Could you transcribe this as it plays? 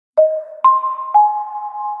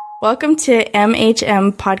Welcome to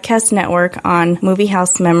MHM Podcast Network on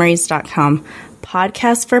MovieHouseMemories.com.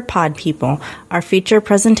 Podcast for pod people. Our feature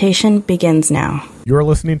presentation begins now. You're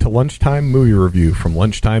listening to Lunchtime Movie Review from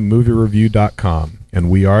LunchtimeMovieReview.com,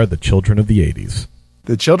 and we are the Children of the 80s.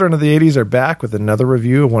 The Children of the 80s are back with another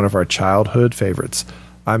review of one of our childhood favorites.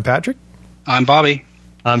 I'm Patrick. I'm Bobby.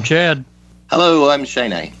 I'm Chad. Hello, I'm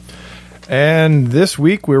Shane. And this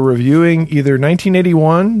week we're reviewing either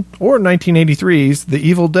 1981 or 1983's The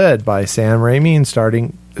Evil Dead by Sam Raimi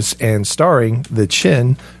and starring the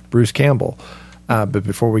Chin, Bruce Campbell. But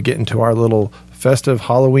before we get into our little festive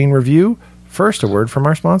Halloween review, first a word from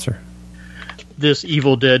our sponsor. This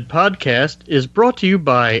Evil Dead podcast is brought to you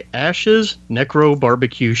by Ash's Necro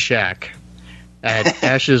Barbecue Shack. At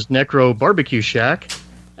Ash's Necro Barbecue Shack,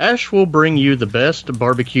 Ash will bring you the best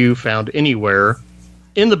barbecue found anywhere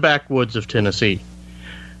in the backwoods of Tennessee.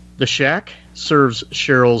 The Shack serves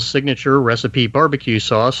Cheryl's signature recipe barbecue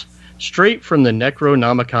sauce straight from the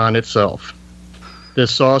Necronomicon itself.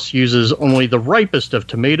 This sauce uses only the ripest of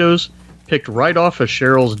tomatoes picked right off of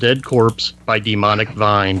Cheryl's dead corpse by demonic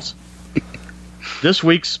vines. This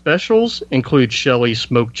week's specials include Shelley's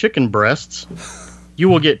smoked chicken breasts. You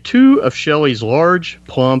will get 2 of Shelley's large,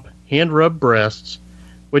 plump, hand-rubbed breasts,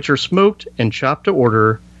 which are smoked and chopped to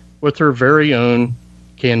order with her very own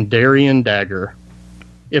Kandarian dagger.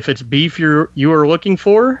 If it's beef you are looking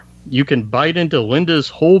for, you can bite into Linda's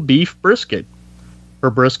whole beef brisket.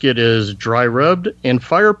 Her brisket is dry rubbed and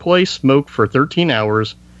fireplace smoked for 13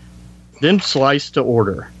 hours, then sliced to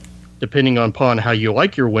order. Depending upon how you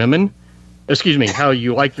like your how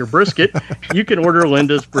you like your brisket, you can order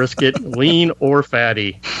Linda's brisket lean or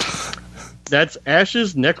fatty. That's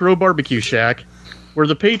Ash's Necro Barbecue Shack, where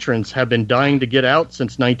the patrons have been dying to get out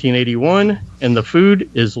since 1981, and the food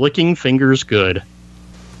is licking fingers good.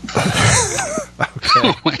 Okay.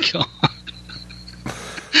 Oh my god.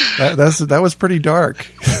 That was pretty dark.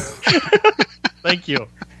 Thank you.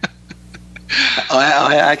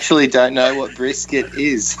 I actually don't know what brisket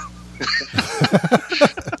is.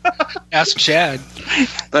 Ask Chad.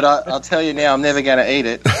 But I'll tell you now, I'm never going to eat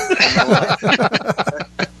it.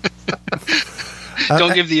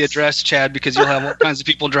 Don't give the address, Chad, because you'll have all kinds of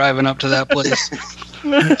people driving up to that place.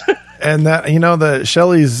 And that, the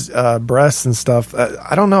Shelley's breasts and stuff,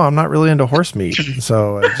 I don't know. I'm not really into horse meat.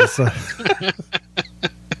 So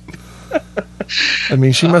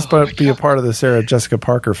she must be a part of the Sarah Jessica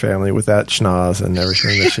Parker family with that schnoz and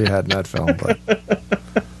everything that she had in that film. But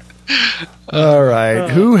all right.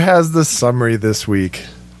 Who has the summary this week?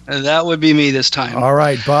 That would be me this time. All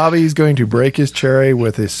right. Bobby's going to break his cherry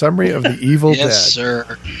with a summary of The Evil Dead. Yes,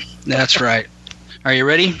 sir. That's right. Are you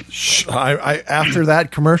ready? After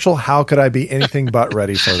that commercial, how could I be anything but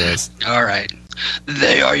ready for this? All right.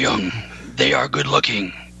 They are young. They are good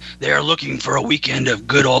looking. They are looking for a weekend of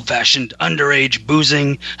good old-fashioned underage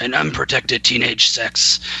boozing and unprotected teenage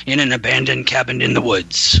sex in an abandoned cabin in the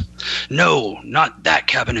woods. No, not that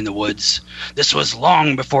cabin in the woods. This was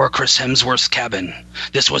long before Chris Hemsworth's cabin.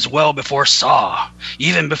 This was well before Saw,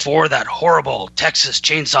 even before that horrible Texas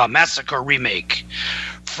Chainsaw Massacre remake.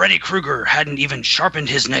 Freddy Krueger hadn't even sharpened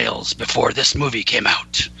his nails before this movie came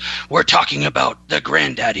out. We're talking about the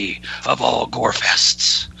granddaddy of all gore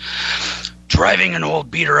fests. Driving an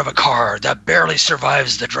old beater of a car that barely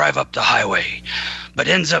survives the drive up the highway, but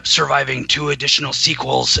ends up surviving 2 additional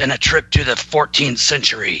sequels and a trip to the 14th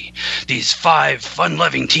century. These 5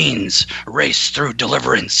 fun-loving teens race through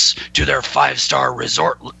Deliverance to their 5-star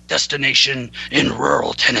resort destination in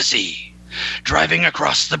rural Tennessee. Driving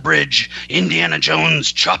across the bridge, Indiana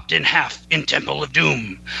Jones chopped in half in Temple of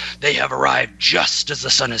Doom. They have arrived just as the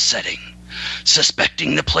sun is setting.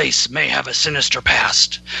 Suspecting the place may have a sinister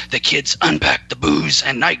past, the kids unpack the booze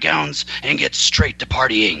and nightgowns and get straight to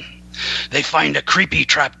partying. They find a creepy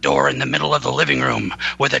trap door in the middle of the living room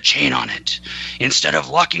with a chain on it. Instead of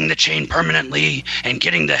locking the chain permanently and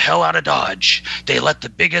getting the hell out of Dodge, they let the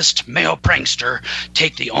biggest male prankster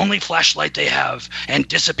take the only flashlight they have and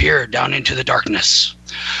disappear down into the darkness.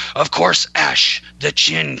 Of course, Ash, the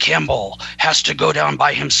Chin Campbell, has to go down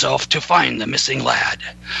by himself to find the missing lad.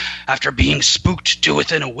 After being spooked to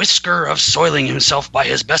within a whisker of soiling himself by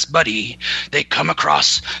his best buddy, they come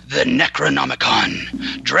across the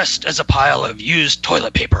Necronomicon, dressed as a pile of used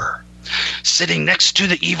toilet paper. Sitting next to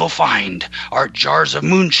the evil find are jars of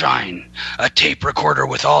moonshine, a tape recorder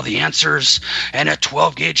with all the answers, and a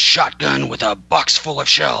 12-gauge shotgun with a box full of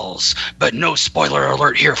shells. But no spoiler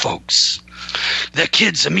alert here, folks. The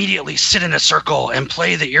kids immediately sit in a circle and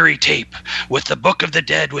play the eerie tape with the Book of the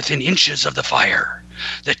Dead within inches of the fire.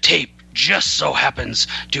 The tape just so happens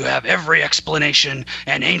to have every explanation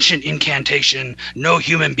and ancient incantation no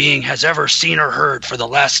human being has ever seen or heard for the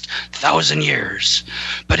last 1,000 years.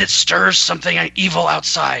 But it stirs something evil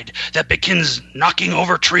outside that begins knocking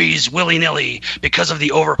over trees willy-nilly because of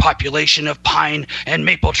the overpopulation of pine and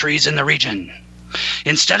maple trees in the region.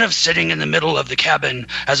 Instead of sitting in the middle of the cabin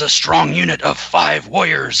as a strong unit of 5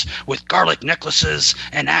 warriors with garlic necklaces,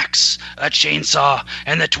 an axe, a chainsaw,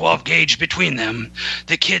 and the 12-gauge between them,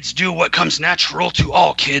 the kids do what comes natural to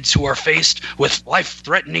all kids who are faced with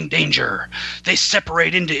life-threatening danger. They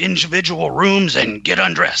separate into individual rooms and get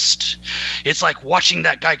undressed. It's like watching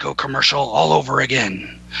that Geico commercial all over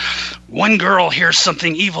again. One girl hears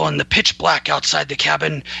something evil in the pitch black outside the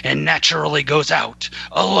cabin and naturally goes out,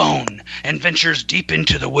 alone, and ventures deep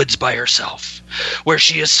into the woods by herself, where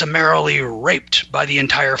she is summarily raped by the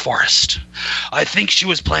entire forest. I think she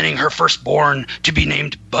was planning her firstborn to be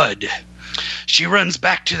named Bud. She runs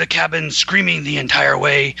back to the cabin screaming the entire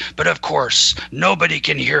way, but of course, nobody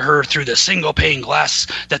can hear her through the single pane glass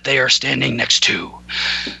that they are standing next to.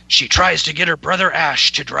 She tries to get her brother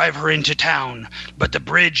Ash to drive her into town, but the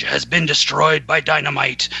bridge has been destroyed by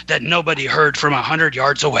dynamite that nobody heard from 100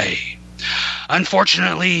 yards away.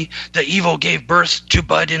 Unfortunately, the evil gave birth to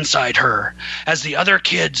Bud inside her, as the other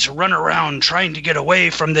kids run around trying to get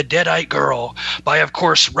away from the deadite girl by, of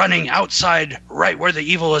course, running outside right where the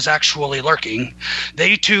evil is actually lurking.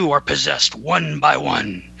 They too are possessed one by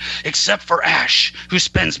one, except for Ash, who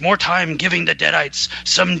spends more time giving the deadites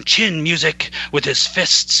some chin music with his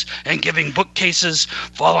fists and giving bookcases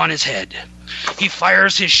fall on his head. He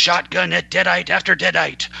fires his shotgun at deadite after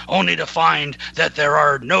deadite, only to find that there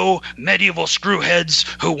are no medieval screwheads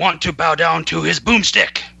who want to bow down to his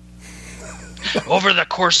boomstick. Over the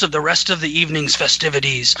course of the rest of the evening's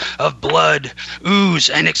festivities of blood, ooze,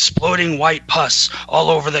 and exploding white pus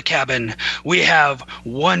all over the cabin, we have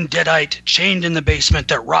one deadite chained in the basement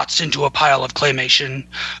that rots into a pile of claymation.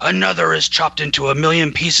 Another is chopped into a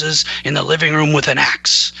million pieces in the living room with an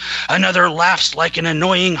axe. Another laughs like an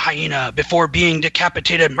annoying hyena before being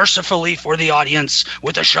decapitated mercifully for the audience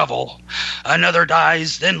with a shovel. Another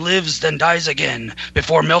dies, then lives, then dies again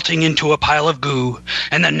before melting into a pile of goo,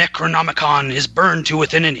 and the Necronomicon is burned to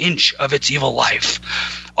within an inch of its evil life.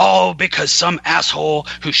 All because some asshole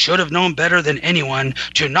who should have known better than anyone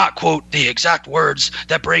to not quote the exact words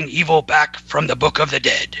that bring evil back from the Book of the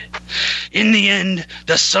Dead. In the end,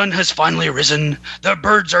 the sun has finally risen, the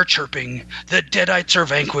birds are chirping, the deadites are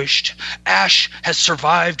vanquished, Ash has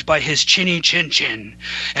survived by his chinny chin chin,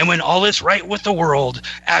 and when all is right with the world,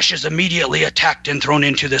 Ash is immediately attacked and thrown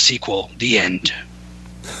into the sequel. The end.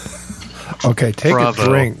 Okay, take Bravo. a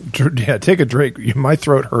drink. Yeah, take a drink. My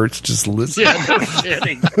throat hurts just listening. Yeah, no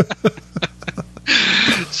kidding.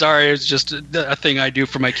 Sorry, it's just a thing I do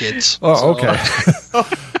for my kids. Oh, okay.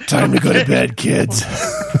 Time to go to bed, kids.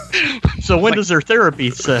 So when does their therapy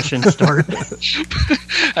session start?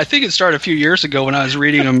 I think it started a few years ago when I was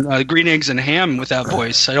reading them Green Eggs and Ham with that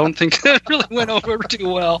voice. I don't think that really went over too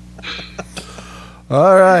well.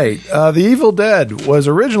 All right. The Evil Dead was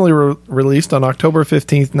originally released on October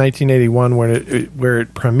 15th, 1981, where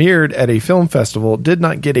it premiered at a film festival. It did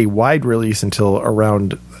not get a wide release until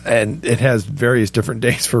around, and it has various different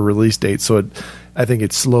dates for release dates, so I think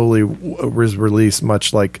it slowly was released,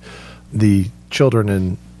 much like the Children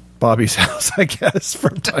in Bobby's House, I guess,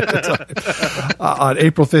 from time to time. On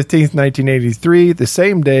April 15th, 1983, the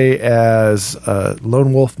same day as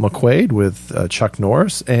Lone Wolf McQuade with Chuck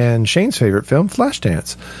Norris and Shane's favorite film,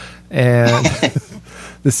 Flashdance. And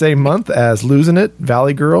the same month as Losing It,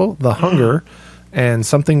 Valley Girl, The Hunger, and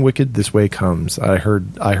Something Wicked This Way Comes. I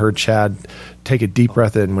heard Chad take a deep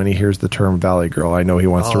breath in when he hears the term Valley Girl. I know he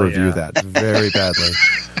wants to review that very badly.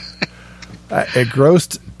 It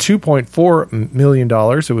grossed $2.4 million.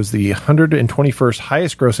 It was the 121st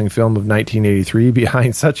highest grossing film of 1983,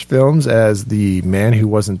 behind such films as The Man Who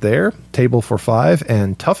Wasn't There, Table for Five,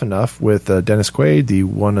 and Tough Enough with Dennis Quaid, the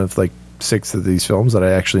one of like 6 of these films that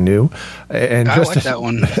I actually knew. And I like that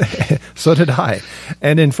one. So did I.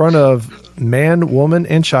 And in front of Man, Woman,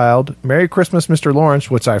 and Child, Merry Christmas, Mr.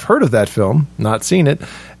 Lawrence, which I've heard of that film, not seen it,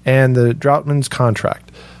 and The Droughtman's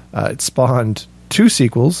Contract. It spawned 2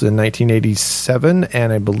 sequels in 1987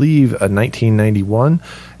 and I believe a 1991,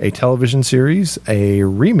 a television series, a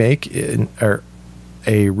remake in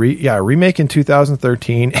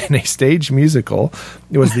 2013, and a stage musical.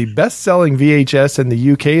 It was the best-selling VHS in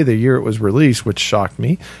the UK the year it was released, which shocked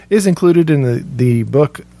me. Is included in the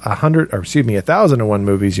book 1001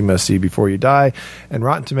 Movies You Must See Before You Die, and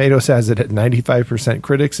Rotten Tomatoes has it at 95%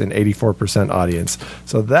 critics and 84% audience.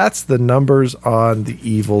 So that's the numbers on The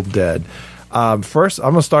Evil Dead. First,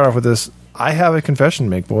 I'm going to start off with this. I have a confession to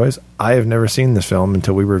make, boys. I have never seen this film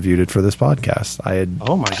until we reviewed it for this podcast.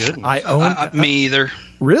 Oh my goodness! I own me either.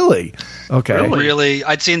 Really? Okay. Really?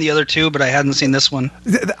 I'd seen the other two, but I hadn't seen this one.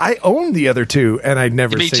 I owned the other two, and I'd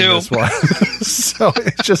never Me seen too. this one. So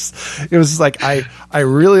it was like I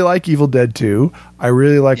really like Evil Dead 2. I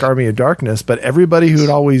really like Army of Darkness, but everybody who had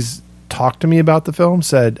always talked to me about the film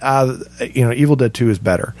said, Evil Dead 2 is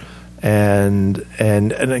better. And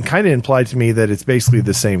it kind of implied to me that it's basically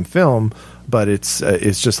the same film, but it's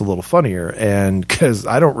just a little funnier. And because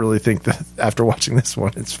I don't really think that after watching this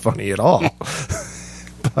one, it's funny at all.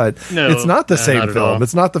 But it's not the same film.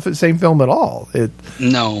 It's not the same film at all. It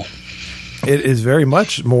is very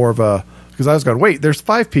much more of a, because I was going, wait, there's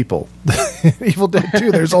 5 people. Evil Dead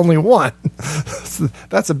 2, there's only 1.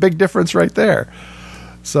 That's a big difference right there.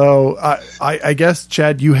 So I guess,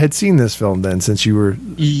 Chad, you had seen this film then, since you were...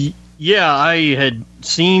 Yeah, I had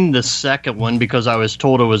seen the second one because I was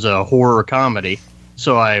told it was a horror comedy.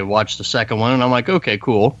 So I watched the second one, and I'm like, okay,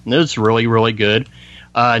 cool. It's really, really good.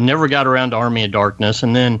 Never got around to Army of Darkness,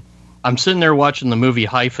 and then I'm sitting there watching the movie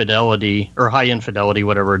High Infidelity,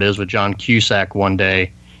 whatever it is, with John Cusack one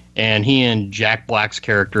day, and he and Jack Black's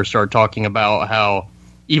character start talking about how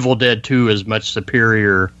Evil Dead 2 is much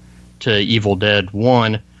superior to Evil Dead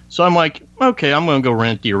 1. So I'm like, okay, I'm going to go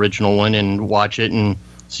rent the original one and watch it and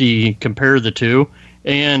compare the two.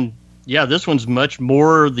 And yeah, this one's much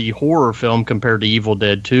more the horror film compared to Evil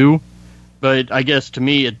Dead 2. But I guess to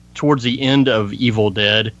me, towards the end of Evil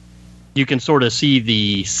Dead, you can sort of see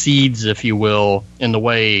the seeds, if you will, in the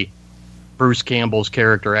way Bruce Campbell's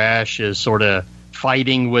character Ash is sort of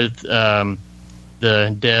fighting with the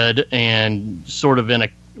dead, and sort of in a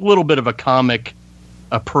little bit of a comic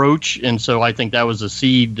approach. And so I think that was a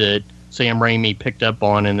seed that Sam Raimi picked up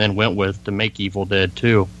on and then went with to make Evil Dead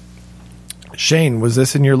 2. Shane, was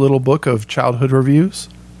this in your little book of childhood reviews?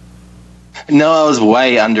 No, I was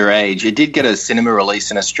way underage. It did get a cinema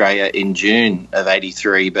release in Australia in June of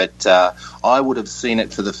 '83, but I would have seen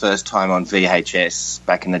it for the first time on VHS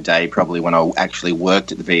back in the day, probably when I actually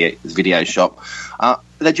worked at the video shop.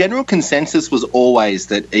 The general consensus was always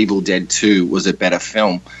that Evil Dead 2 was a better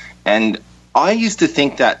film, and I used to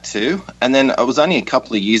think that too. And then it was only a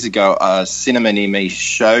couple of years ago, a cinema near me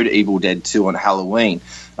showed Evil Dead 2 on Halloween.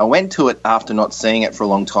 I went to it after not seeing it for a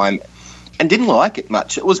long time, and didn't like it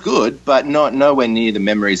much. It was good, but nowhere near the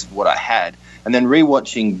memories of what I had. And then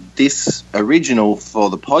rewatching this original for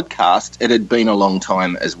the podcast, it had been a long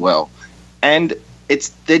time as well. And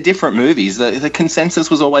they're different movies. The consensus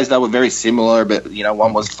was always they were very similar, but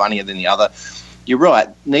one was funnier than the other. You're right,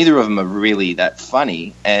 neither of them are really that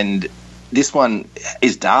funny, and this one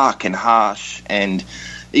is dark and harsh, and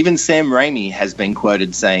even Sam Raimi has been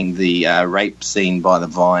quoted saying the rape scene by the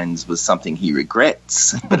vines was something he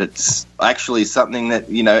regrets, but it's actually something that,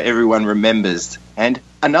 everyone remembers. And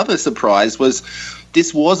another surprise was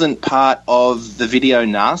this wasn't part of the video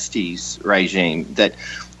nasties regime, that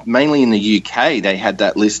mainly in the UK they had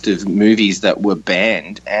that list of movies that were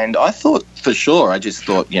banned, and I thought for sure, I just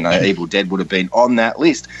thought, Evil Dead would have been on that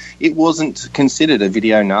list. It wasn't considered a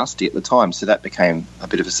video nasty at the time, so that became a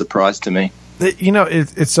bit of a surprise to me.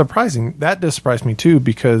 It's surprising. That does surprise me too,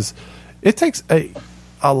 because it takes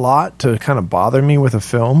a lot to kind of bother me with a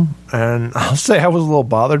film, and I'll say I was a little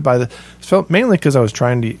bothered by the film, mainly because I was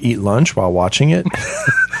trying to eat lunch while watching it,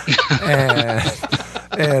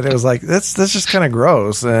 and it was like that's just kind of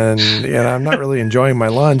gross, and I'm not really enjoying my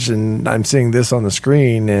lunch, and I'm seeing this on the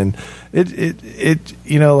screen, and it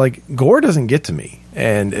like gore doesn't get to me.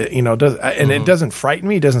 And it doesn't frighten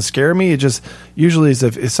me. It doesn't scare me. It just usually is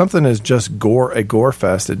if something is just a gore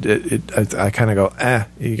fest. I kind of go,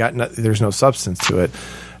 there's no substance to it.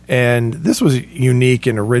 And this was unique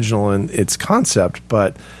and original in its concept,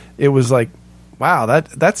 but it was like, wow,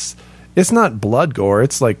 it's not blood gore.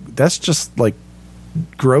 It's like that's just like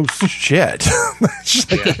gross shit.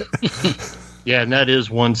 Yeah, and that is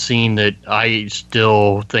one scene that I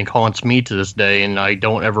still think haunts me to this day, and I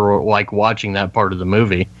don't ever like watching that part of the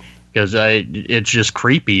movie because it's just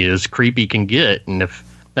creepy as creepy can get. And if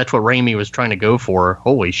that's what Raimi was trying to go for,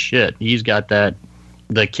 holy shit, he's got the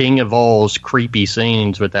king of all's creepy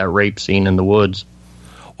scenes with that rape scene in the woods.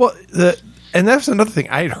 Well, and that's another thing.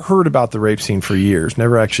 I had heard about the rape scene for years,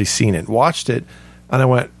 never actually seen it, watched it, and I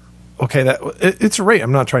went, okay, it's a rape.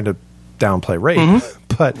 I'm not trying to downplay rape,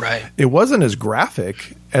 but it wasn't as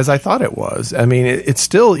graphic as I thought it was. I mean, it's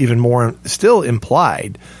still still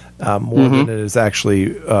implied more than it is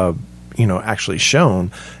actually, actually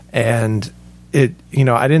shown. And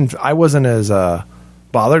I wasn't as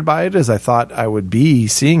bothered by it as I thought I would be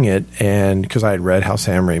seeing it, and because I had read how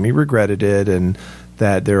Sam Raimi regretted it, and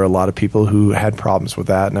that there are a lot of people who had problems with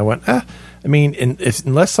that. And I went, I mean,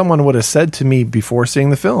 unless someone would have said to me before seeing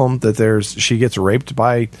the film that she gets raped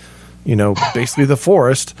by, basically the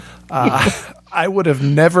forest, I would have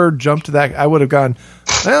never jumped to that. I would have gone,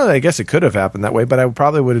 well, I guess it could have happened that way, but I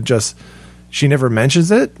probably would have just, she never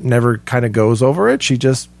mentions it, never kind of goes over it. She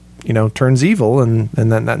just, turns evil, and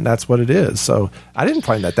then that's what it is. So I didn't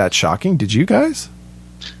find that shocking. Did you guys?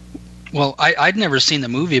 Well, I'd never seen the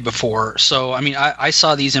movie before, so I mean, I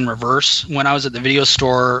saw these in reverse. When I was at the video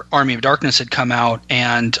store, Army of Darkness had come out,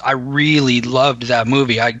 and I really loved that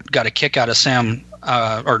movie. I got a kick out of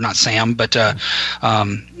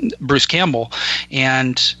Bruce Campbell,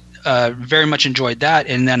 and very much enjoyed that.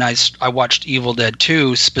 And then I watched Evil Dead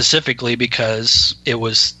 2 specifically because it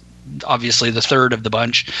was obviously the third of the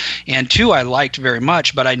bunch, and 2 I liked very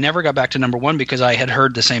much, but I never got back to number 1 because I had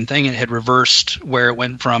heard the same thing. It had reversed, where it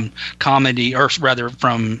went from comedy, or rather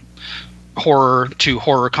from horror to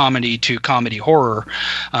horror comedy to comedy horror,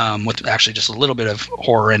 with actually just a little bit of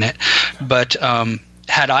horror in it. But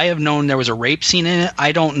had I have known there was a rape scene in it,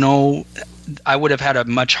 I don't know, I would have had a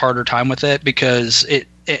much harder time with it, because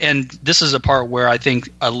and this is a part where I think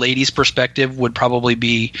a lady's perspective would probably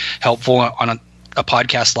be helpful on a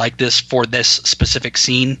podcast like this for this specific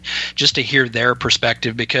scene, just to hear their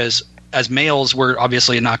perspective, because as males, we're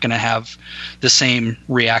obviously not going to have the same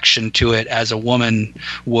reaction to it as a woman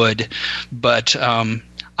would. But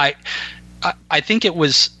I think it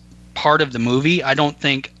was part of the movie. I don't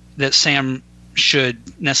think that Sam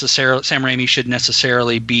Raimi should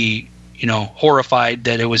necessarily be horrified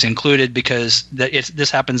that it was included, because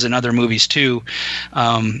this happens in other movies too.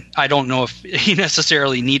 I don't know if he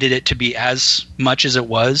necessarily needed it to be as much as it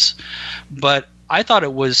was, but I thought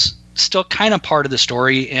it was still kind of part of the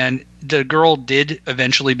story. And the girl did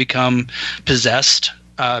eventually become possessed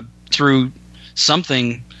through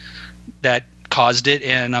something that caused it,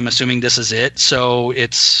 and I'm assuming this is it. So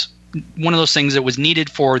it's one of those things that was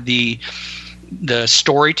needed for the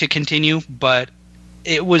story to continue, but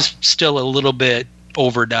it was still a little bit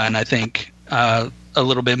overdone, I think. A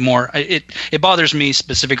little bit more. It bothers me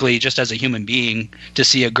specifically, just as a human being, to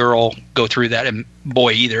see a girl go through that, and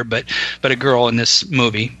boy either, but a girl in this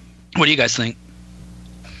movie. What do you guys think?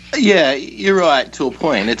 Yeah, you're right to a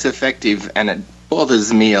point. It's effective, and it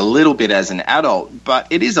bothers me a little bit as an adult, but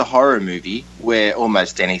it is a horror movie where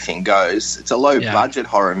almost anything goes. It's a low-budget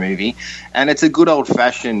horror movie, and it's a good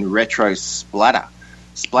old-fashioned retro splatter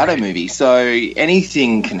movie, so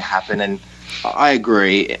anything can happen. And I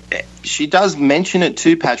agree. She does mention it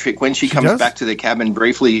too, Patrick, when she comes back to the cabin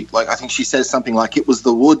briefly. Like, I think she says something like, it was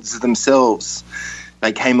the woods themselves,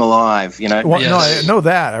 they came alive, Well, No, I know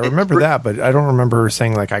that. I remember that, but I don't remember her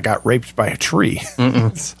saying, like, I got raped by a tree. No,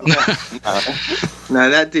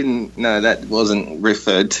 that wasn't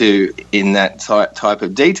referred to in that type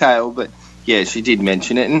of detail, but yeah, she did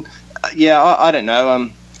mention it. And I don't know,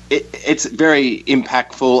 it's very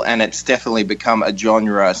impactful, and it's definitely become a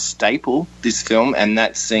genre staple, this film, and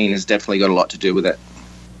that scene has definitely got a lot to do with it.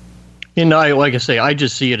 And like I say, I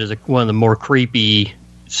just see it as one of the more creepy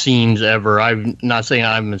scenes ever. I'm not saying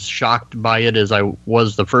I'm as shocked by it as I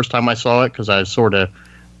was the first time I saw it, because I was sort of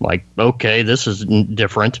like, okay, this is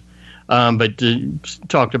different. But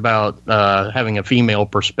talked about having a female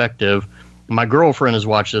perspective. My girlfriend has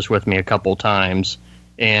watched this with me a couple times,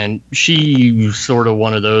 and she's sort of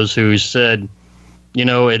one of those who said,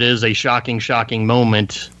 it is a shocking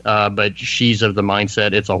moment, but she's of the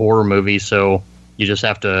mindset it's a horror movie, so you just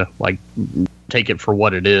have to, like, take it for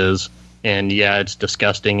what it is. And, yeah, it's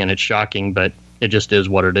disgusting and it's shocking, but it just is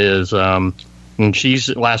what it is. And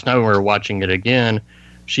last night when we were watching it again,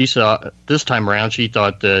 she saw, this time around, she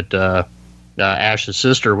thought that Ash's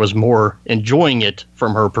sister was more enjoying it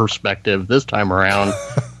from her perspective this time around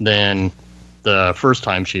than the first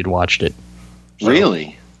time she'd watched it. So,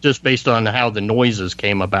 really? Just based on how the noises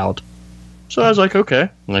came about. So I was like, okay,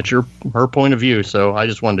 that's her point of view. So I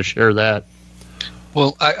just wanted to share that.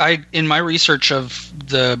 Well, I in my research of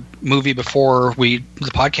the movie before the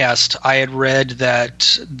podcast, I had read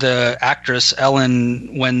that the actress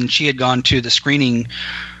Ellen, when she had gone to the screening,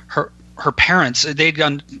 her parents, they'd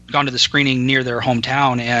gone to the screening near their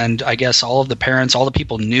hometown, and I guess all of the parents, all the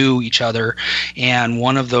people knew each other, and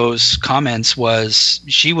one of those comments was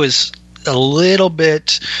she was a little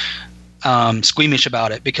bit squeamish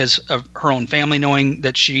about it because of her own family knowing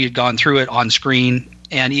that she had gone through it on screen,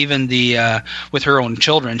 and even with her own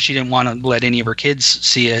children, she didn't want to let any of her kids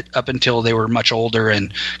see it up until they were much older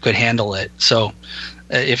and could handle it. So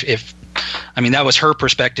that was her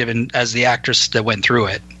perspective, and as the actress that went through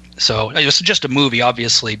it. So it's just a movie,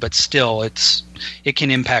 obviously, but still, it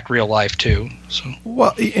can impact real life too. So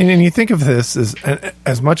well, and you think of this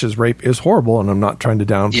as much as rape is horrible, and I'm not trying to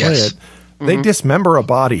downplay it. They dismember a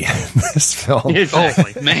body in this film.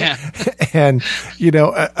 Exactly. Oh, man. And,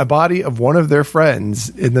 a body of one of their friends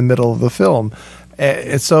in the middle of the film.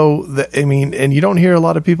 And so, and you don't hear a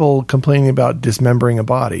lot of people complaining about dismembering a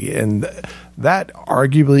body. And that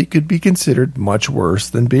arguably could be considered much worse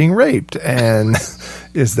than being raped. And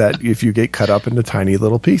is that if you get cut up into tiny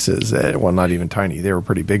little pieces, well, not even tiny, they were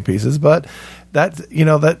pretty big pieces, but that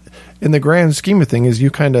in the grand scheme of things,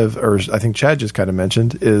 you kind of, or I think Chad just kind of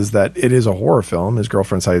mentioned, is that it is a horror film. His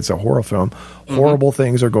girlfriend said it's a horror film. Horrible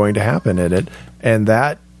things are going to happen in it. And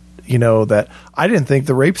that, that I didn't think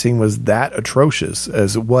the rape scene was that atrocious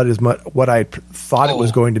as what I thought it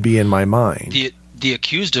was going to be in my mind. The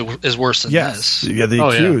accused is worse than this. Yeah, the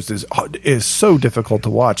accused is so difficult to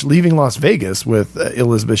watch. Leaving Las Vegas with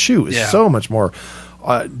Elizabeth Shue is so much more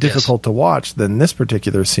difficult to watch than this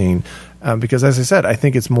particular scene, because, as I said, I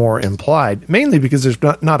think it's more implied, mainly because there's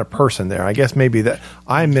not a person there. I guess maybe that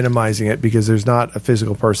I'm minimizing it because there's not a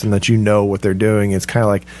physical person that what they're doing. It's kind of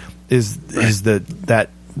like, is that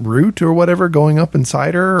root or whatever going up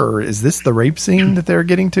inside her, or is this the rape scene that they're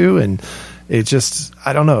getting to? And it just,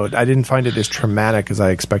 I don't know. I didn't find it as traumatic as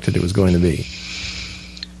I expected it was going to be.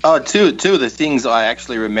 Oh, two of the things I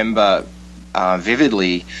actually remember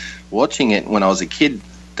vividly watching it when I was a kid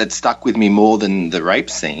that stuck with me more than the rape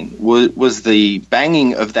scene was the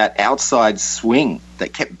banging of that outside swing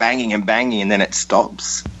that kept banging and banging and then it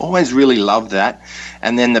stops. Always really loved that.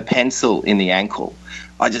 And then the pencil in the ankle.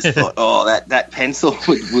 I just thought, that pencil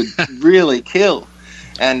would really kill.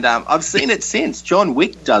 And I've seen it since. John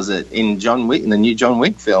Wick does it in the new John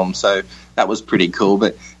Wick film, so that was pretty cool.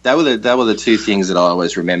 But that were the two things that I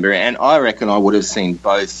always remember. And I reckon I would have seen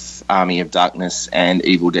both Army of Darkness and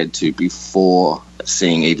Evil Dead 2 before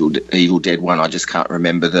seeing Evil Dead 1. I just can't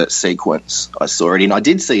remember the sequence I saw it in. I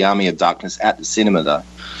did see Army of Darkness at the cinema, though,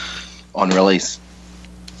 on release.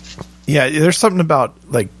 Yeah, there's something about,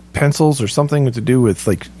 like, pencils or something to do with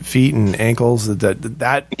like feet and ankles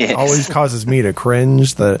that always causes me to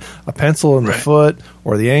cringe. A pencil in the foot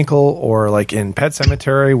or the ankle, or like in Pet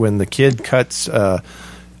Sematary when the kid cuts Herman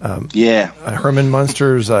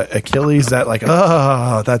Munster's Achilles, that's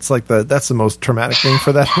the most traumatic thing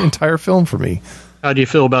for that entire film for me. How do you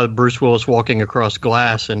feel about Bruce Willis walking across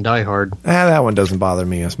glass in Die Hard? That one doesn't bother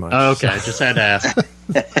me as much. Okay, just had to ask.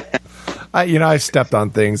 I've stepped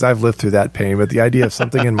on things. I've lived through that pain, but the idea of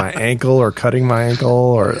something in my ankle or cutting my ankle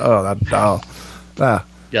or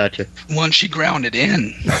Gotcha. Once she grounded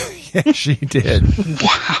in. Yeah, she did.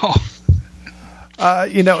 Wow.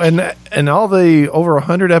 And all the over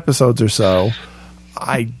 100 episodes or so,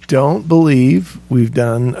 I don't believe we've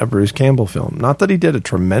done a Bruce Campbell film. Not that he did a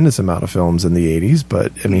tremendous amount of films in the 80s,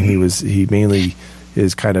 but I mean, he mainly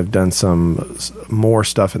has kind of done some more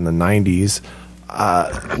stuff in the 90s.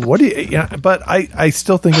 But I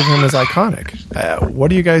still think of him as iconic. What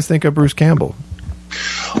do you guys think of Bruce Campbell?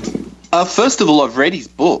 First of all, I've read his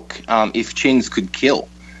book, If Chins Could Kill.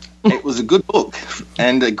 It was a good book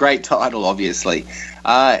and a great title, obviously.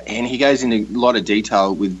 And he goes into a lot of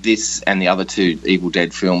detail with this and the other two Evil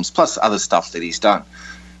Dead films, plus other stuff that he's done.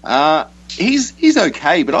 He's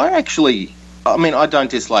okay, but I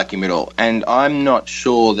don't dislike him at all. And I'm not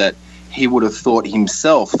sure that he would have thought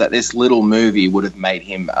himself that this little movie would have made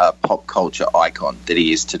him a pop culture icon that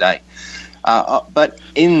he is today. But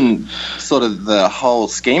in sort of the whole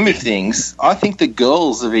scheme of things, I think the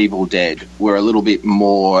girls of Evil Dead were a little bit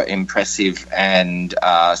more impressive and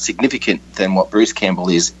significant than what Bruce Campbell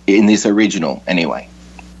is in this original, anyway.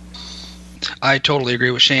 I totally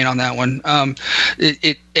agree with Shane on that one.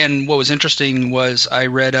 And what was interesting was I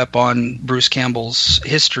read up on Bruce Campbell's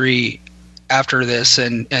history after this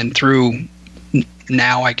and through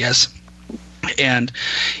now, I guess. And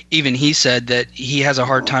even he said that he has a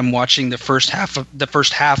hard time watching the first half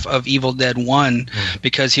of Evil Dead 1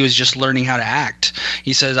 because he was just learning how to act.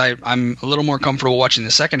 He says, I'm a little more comfortable watching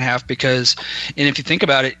the second half because, and if you think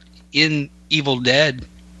about it, in Evil Dead,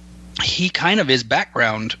 he kind of is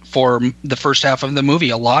background for the first half of the movie,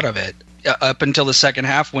 a lot of it. Up until the second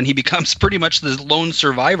half when he becomes pretty much the lone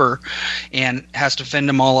survivor and has to fend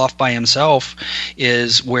them all off by himself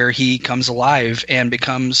is where he comes alive and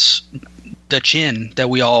becomes the Chin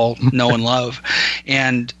that we all know and love.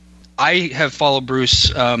 And I have followed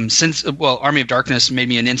Bruce since Army of Darkness made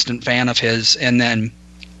me an instant fan of his, and then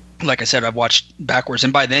like I said, I've watched backwards,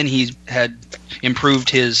 and by then he had improved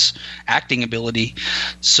his acting ability.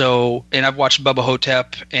 So, and I've watched Bubba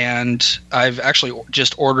Hotep, and I've actually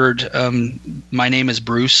just ordered My Name is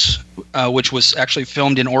Bruce, which was actually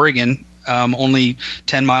filmed in Oregon, only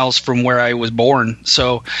 10 miles from where I was born.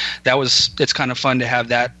 So it's kind of fun to have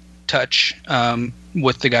that touch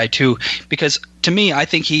with the guy too, because to me, I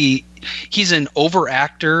think he's an over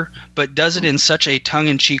actor, but does it in such a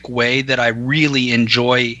tongue-in-cheek way that I really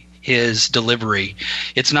enjoy his delivery.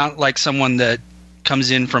 It's not like someone that comes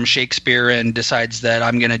in from Shakespeare and decides that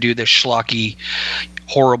I'm going to do this schlocky,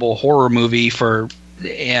 horrible horror movie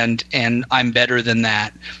and I'm better than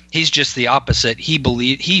that. He's just the opposite.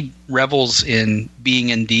 He revels in being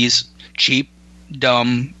in these cheap,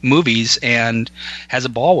 dumb movies and has a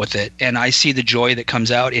ball with it. And I see the joy that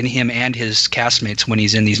comes out in him and his castmates when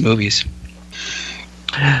he's in these movies.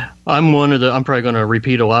 I'm probably going to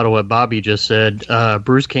repeat a lot of what Bobby just said.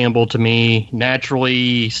 Bruce Campbell, to me,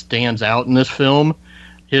 naturally stands out in this film.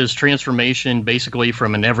 His transformation, basically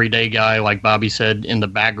from an everyday guy, like Bobby said, in the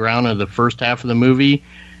background of the first half of the movie,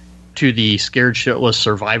 to the scared shitless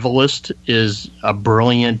survivalist, is a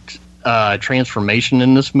brilliant transformation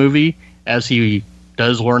in this movie as he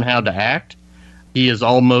does learn how to act. He is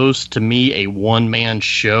almost, to me, a one-man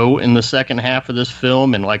show in the second half of this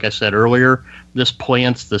film, and like I said earlier, this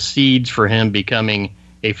plants the seeds for him becoming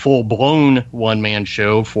a full-blown one-man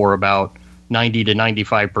show for about 90 to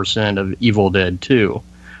 95% of Evil Dead 2.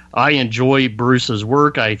 I enjoy Bruce's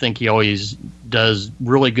work. I think he always does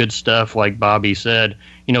really good stuff, like Bobby said,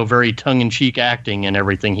 very tongue-in-cheek acting in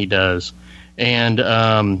everything he does. And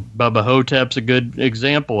Bubba Hotep's a good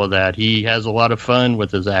example of that. He has a lot of fun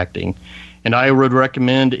with his acting. And I would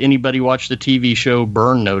recommend anybody watch the TV show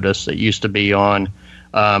Burn Notice that used to be on.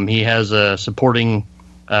 He has a supporting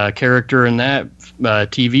character in that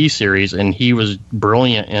TV series, and he was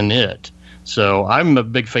brilliant in it. So I'm a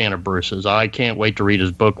big fan of Bruce's. I can't wait to read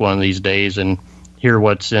his book one of these days and hear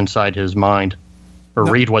what's inside his mind, or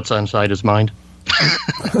read what's inside his mind.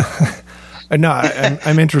 No,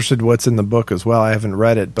 I'm interested what's in the book as well. I haven't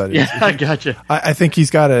read it, but yeah, I gotcha. I think he's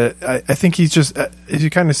got I think he's just, as you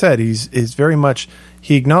kind of said, he's very much,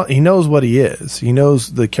 he knows what he is. He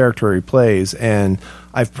knows the character he plays, and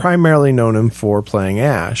I've primarily known him for playing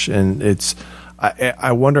Ash, and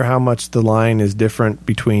I wonder how much the line is different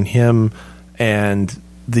between him and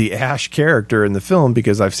the Ash character in the film,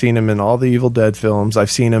 because I've seen him in all the Evil Dead films.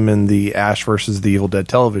 I've seen him in the Ash versus the Evil Dead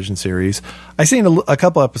television series. I've seen a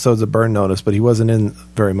couple episodes of Burn Notice, but he wasn't in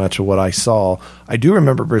very much of what I saw. I do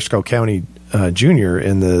remember Briscoe County Jr.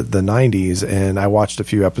 in the 90s, and I watched a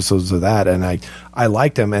few episodes of that, and I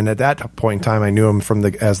liked him. And at that point in time, I knew him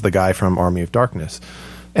as the guy from Army of Darkness.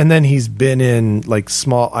 And then he's been in I've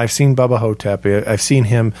seen Bubba Hotep. I've seen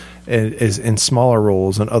him in smaller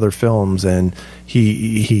roles in other films, and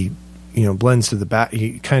he blends to the back.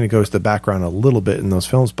 He kind of goes to the background a little bit in those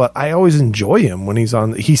films, but I always enjoy him when he's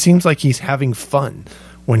on. He seems like he's having fun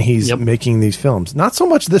when he's making these films. Not so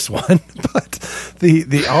much this one, but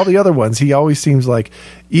the all the other ones. He always seems like,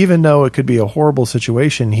 even though it could be a horrible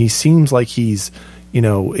situation, he seems like he's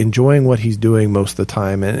enjoying what he's doing most of the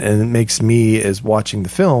time, and it makes me, as watching the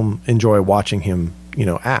film, enjoy watching him,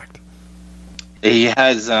 act. He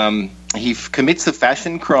has, he commits a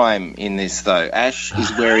fashion crime in this, though. Ash is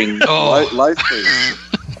wearing loafers.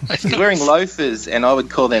 He's wearing loafers, and I would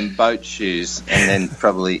call them boat shoes, and then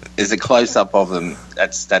probably there's a close-up of them.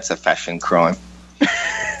 That's a fashion crime.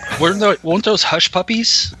 Weren't those hush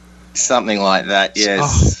puppies? Something like that,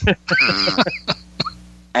 yes. Oh.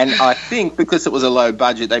 And I think because it was a low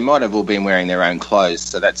budget, they might have all been wearing their own clothes,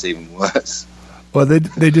 so that's even worse. Well,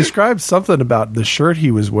 they described something about the shirt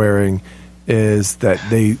he was wearing is that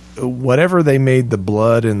whatever they made the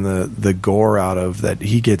blood and the gore out of, that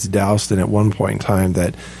he gets doused in at one point in time,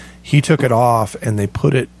 that he took it off and they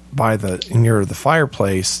put it near the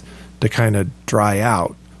fireplace to kind of dry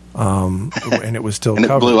out, and it was still and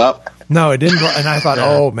covered. It blew up. No, it didn't. And I thought,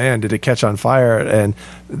 oh man, did it catch on fire? And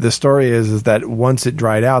the story is that once it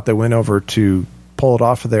dried out, they went over to pull it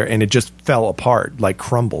off of there, and it just fell apart, like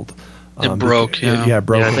crumbled. It broke. It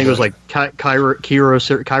broke. Yeah, I think it was like Cairo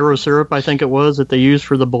syrup. I think it was that they used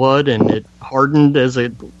for the blood, and it hardened as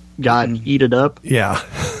it got heated up. Yeah.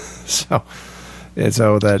 So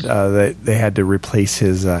that they had to replace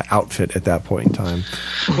his outfit at that point in time.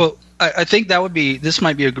 Well, I think this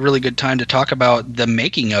might be a really good time to talk about the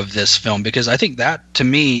making of this film, because I think that, to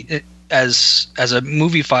me, as a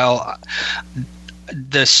movie file,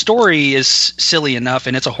 the story is silly enough,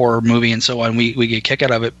 and it's a horror movie and so on. We get a kick out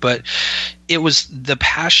of it, but it was the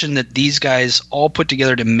passion that these guys all put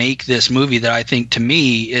together to make this movie that I think, to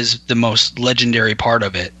me, is the most legendary part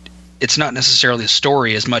of it. it's not necessarily a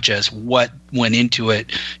story as much as what went into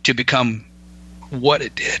it to become what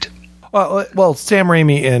it did. Well, Sam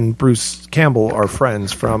Raimi and Bruce Campbell are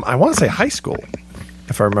friends from, I want to say, high school,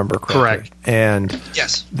 if I remember correctly. Correct. And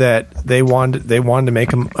Yes. that they wanted to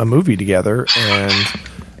make a movie together, and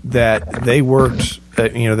that they worked.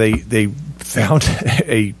 They found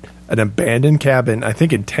an abandoned cabin, I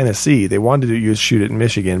think in Tennessee. They wanted to shoot it in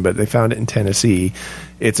Michigan, but they found it in Tennessee.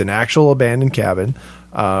 It's an actual abandoned cabin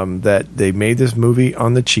that they made this movie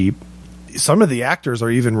on the cheap. Some of the actors are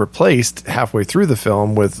even replaced halfway through the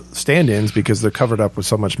film with stand-ins because they're covered up with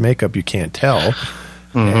so much makeup you can't tell.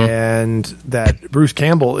 Mm-hmm. And that Bruce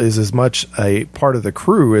Campbell is as much a part of the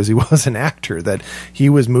crew as he was an actor. That he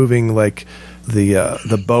was moving like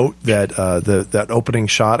the boat that opening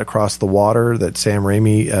shot across the water that Sam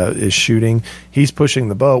Raimi is shooting. He's pushing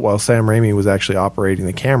the boat while Sam Raimi was actually operating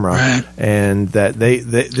the camera. Right. And that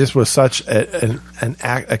this was such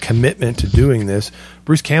a commitment to doing this.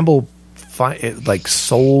 Bruce Campbell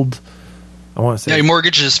sold, I want to say, he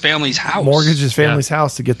mortgaged his family's house.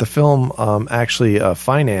 House to get the film actually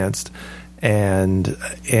financed, and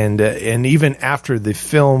even after the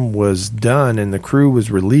film was done and the crew was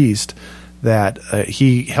released, that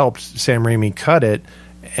he helped Sam Raimi cut it,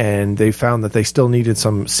 and they found that they still needed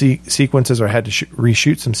some sequences or had to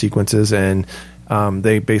reshoot some sequences, and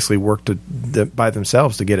they basically worked by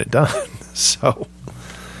themselves to get it done. So.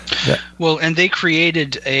 Yeah. Well, and they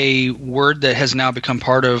created a word that has now become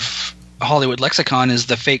part of Hollywood lexicon, is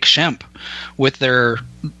the fake shemp, with their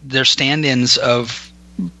stand-ins of,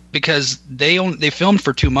 because they filmed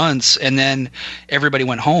for 2 months and then everybody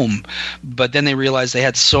went home, but then they realized they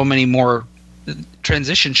had so many more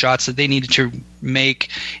transition shots that they needed to make,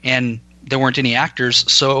 and there weren't any actors,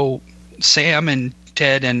 so Sam and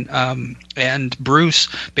Ted and Bruce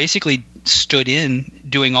basically stood in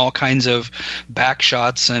doing all kinds of back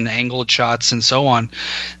shots and angled shots and so on,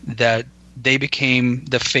 that they became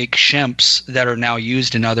the fake shemps that are now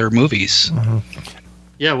used in other movies. Mm-hmm.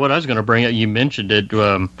 Yeah, what I was going to bring up, you mentioned it.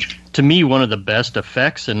 To me, one of the best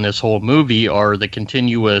effects in this whole movie are the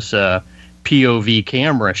continuous POV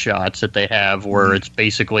camera shots that they have, where it's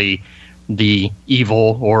basically the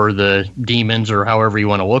evil or the demons or however you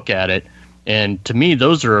want to look at it. And to me,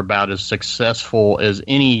 those are about as successful as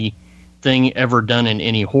anything ever done in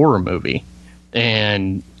any horror movie.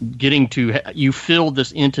 And getting to, you feel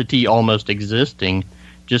this entity almost existing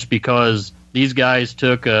just because these guys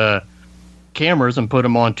took cameras and put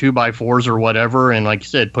them on 2x4s or whatever, and like you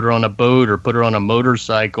said, put her on a boat or put her on a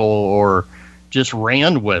motorcycle or just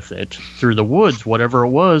ran with it through the woods, whatever it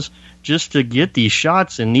was, just to get these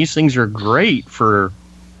shots. And these things are great for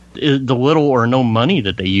the little or no money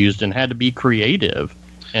that they used and had to be creative.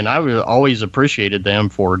 And I always appreciated them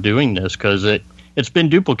for doing this, because it's been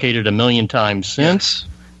duplicated a million times since,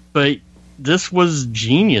 but this was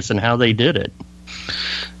genius in how they did it.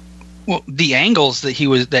 Well, the angles that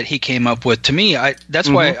he came up with, to me, that's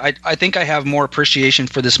why I think I have more appreciation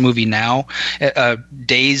for this movie now,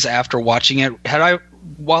 days after watching it.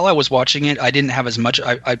 While I was watching it, I didn't have as much.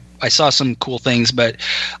 I saw some cool things, but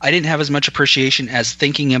I didn't have as much appreciation as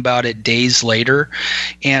thinking about it days later.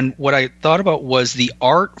 And what I thought about was the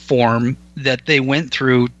art form that they went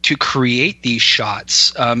through to create these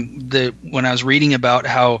shots. When I was reading about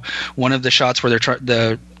how one of the shots where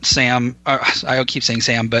they're Sam, I keep saying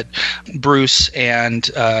Sam, but Bruce and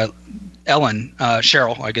Ellen,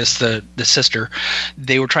 Cheryl, I guess the sister,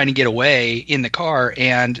 they were trying to get away in the car,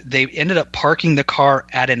 and they ended up parking the car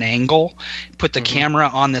at an angle, put the camera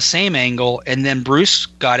on the same angle, and then Bruce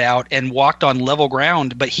got out and walked on level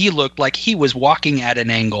ground, but he looked like he was walking at an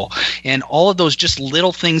angle. And all of those just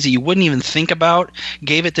little things that you wouldn't even think about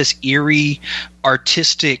gave it this eerie,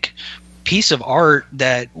 artistic piece of art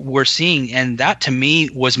that we're seeing, and that to me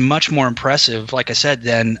was much more impressive, like I said,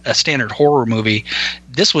 than a standard horror movie.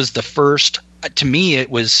 This was the first, to me,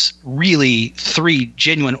 it was really three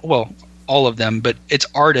genuine, well, all of them, but it's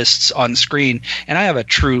artists on screen, and I have a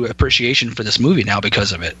true appreciation for this movie now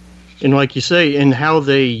because of it. And like you say, and how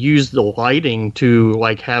they use the lighting to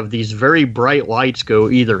like have these very bright lights go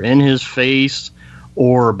either in his face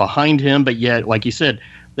or behind him, but yet, like you said,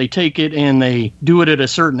 they take it and they do it at a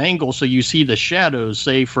certain angle, so you see the shadows,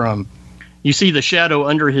 you see the shadow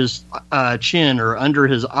under his chin or under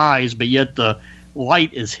his eyes, but yet the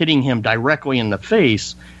light is hitting him directly in the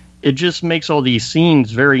face. It just makes all these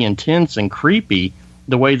scenes very intense and creepy,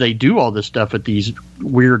 the way they do all this stuff at these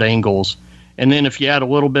weird angles. And then if you add a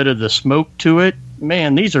little bit of the smoke to it,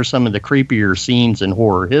 man, these are some of the creepier scenes in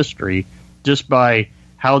horror history, just by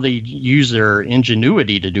how they use their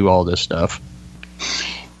ingenuity to do all this stuff.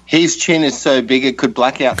 His chin is so big it could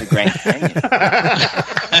black out the Grand Canyon.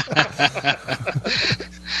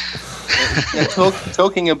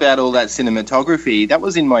 Talking about all that cinematography, that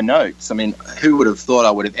was in my notes. I mean, who would have thought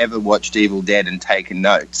I would have ever watched Evil Dead and taken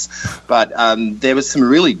notes? But there was some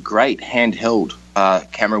really great handheld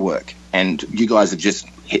camera work, and you guys have just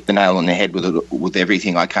hit the nail on the head with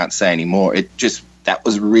everything. I can't say anymore. That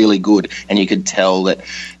was really good, and you could tell that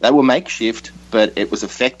they were makeshift, but it was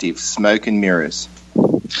effective. Smoke and mirrors.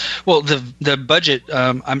 Well, the budget,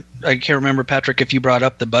 I can't remember, Patrick, if you brought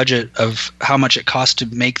up the budget of how much it cost to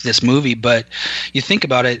make this movie, but you think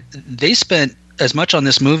about it, they spent as much on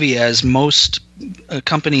this movie as most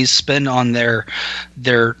companies spend on their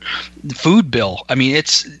food bill. I mean,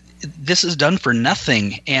 this is done for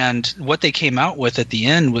nothing, and what they came out with at the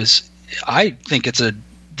end was, I think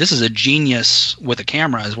this is a genius with a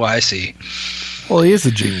camera, is what I see. Well, he is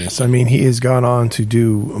a genius. I mean, he has gone on to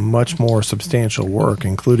do much more substantial work,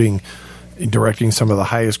 including directing some of the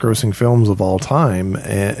highest-grossing films of all time,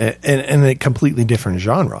 and a completely different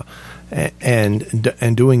genre,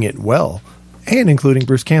 and doing it well, and including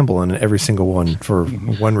Bruce Campbell in every single one for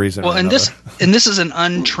one reason. Well, or another. this is an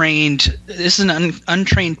untrained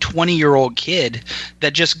 20-year-old kid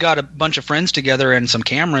that just got a bunch of friends together and some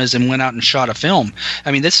cameras and went out and shot a film.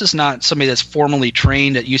 I mean, this is not somebody that's formally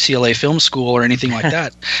trained at UCLA Film School or anything like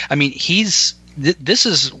that. I mean, this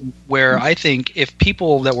is where I think if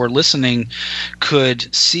people that were listening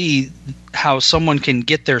could see how someone can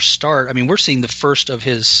get their start. I mean, we're seeing the first of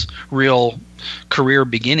his real career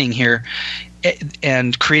beginning here,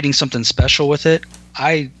 and creating something special with it.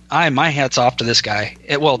 My hat's off to this guy.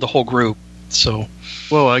 Well, the whole group. So,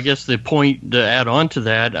 well, I guess the point to add on to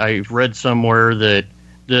that, I read somewhere that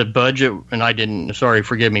the budget, and I didn't. Sorry,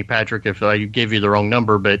 forgive me, Patrick, if I gave you the wrong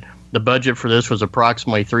number, but the budget for this was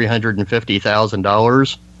approximately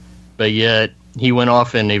 $350,000. But yet he went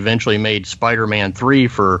off and eventually made Spider-Man 3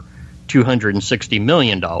 for $260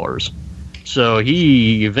 million. So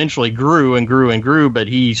he eventually grew and grew and grew, but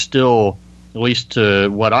he still, at least to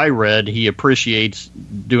what I read, he appreciates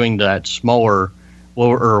doing that smaller,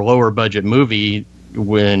 lower budget movie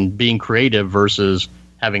when being creative versus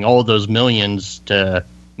having all those millions to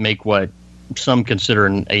make what some consider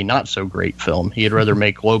a not so great film. He'd rather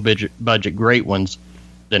make low budget great ones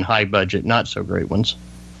than high budget not so great ones.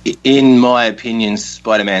 In my opinion,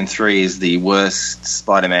 Spider-Man 3 is the worst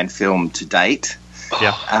Spider-Man film to date.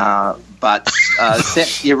 Yeah. But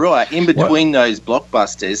you're right. In between those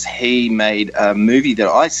blockbusters, he made a movie that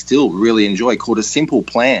I still really enjoy called A Simple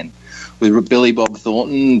Plan with Billy Bob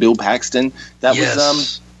Thornton, Bill Paxton. That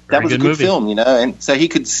was a good film, you know. And so he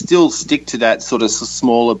could still stick to that sort of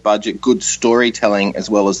smaller budget, good storytelling as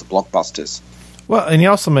well as the blockbusters. Well, and he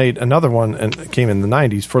also made another one, and it came in the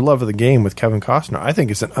 90s, For Love of the Game with Kevin Costner. I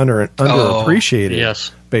think it's an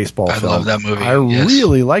underappreciated baseball film. I love that movie. I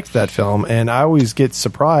really liked that film, and I always get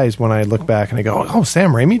surprised when I look back and I go, oh,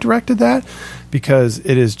 Sam Raimi directed that? Because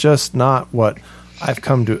it is just not what I've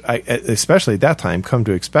come to, especially at that time, come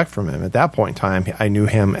to expect from him. At that point in time, I knew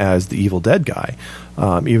him as the Evil Dead guy,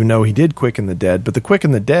 even though he did Quick and the Dead. But the Quick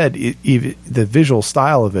and the Dead, the visual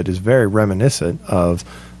style of it is very reminiscent of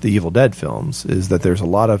the Evil Dead films, is that there's a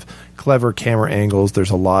lot of clever camera angles. There's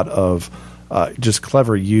a lot of just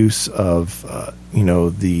clever use of,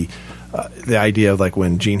 the idea of like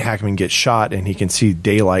when Gene Hackman gets shot and he can see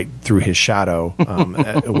daylight through his shadow,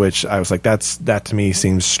 which I was like, that to me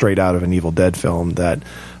seems straight out of an Evil Dead film. But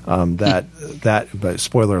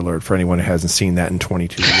spoiler alert for anyone who hasn't seen that in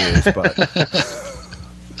 22 years. But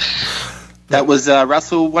that was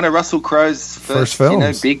one of Russell Crowe's first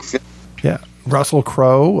films, big film. Yeah. Russell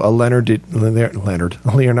Crowe, Leonardo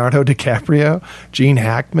DiCaprio, Gene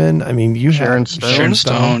Hackman. I mean, Sharon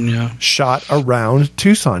Stone yeah. shot around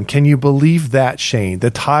Tucson. Can you believe that, Shane?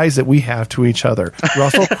 The ties that we have to each other.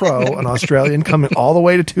 Russell Crowe, an Australian, coming all the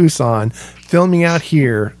way to Tucson, filming out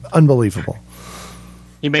here. Unbelievable.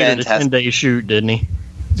 He made it a 10-day shoot, didn't he?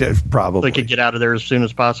 Yeah, probably. So he could get out of there as soon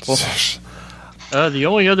as possible. The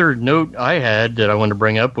only other note I had that I wanted to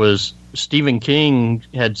bring up was Stephen King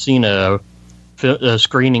had seen a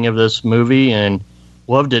screening of this movie and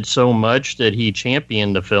loved it so much that he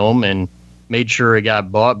championed the film and made sure it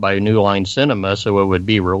got bought by New Line Cinema so it would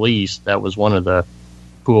be released. That was one of the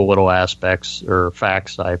cool little aspects or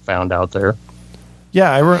facts I found out there.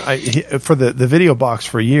 Yeah, for the video box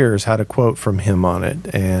for years had a quote from him on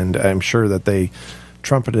it, and I'm sure that they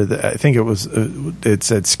trumpeted. I think it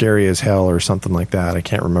said "scary as hell" or something like that. I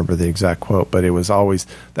can't remember the exact quote, but it was always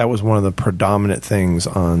that was one of the predominant things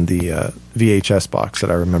on the VHS box that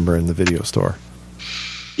I remember in the video store.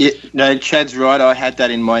 Yeah, no, Chad's right. I had that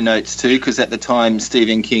in my notes too because at the time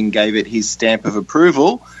Stephen King gave it his stamp of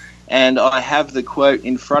approval, And I have the quote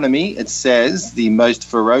in front of me. It says, "The most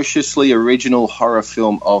ferociously original horror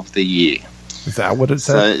film of the year." Is that what it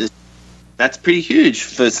says? So that's pretty huge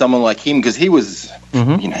for someone like him, because he was,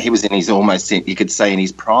 he was in his you could say in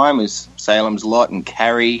his prime, was Salem's Lot and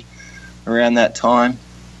Carrie around that time.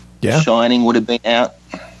 Yeah. Shining would have been out.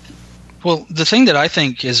 Well, the thing that I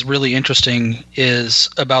think is really interesting is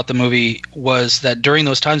about the movie was that during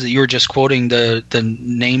those times that you were just quoting the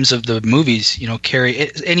names of the movies,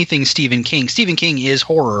 Carrie, anything Stephen King. Stephen King is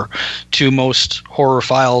horror to most horror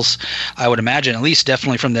files, I would imagine, at least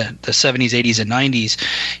definitely from the 70s, 80s, and 90s.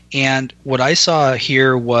 And what I saw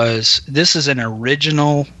here was this is an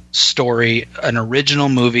original story, an original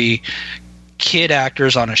movie, kid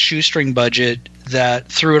actors on a shoestring budget that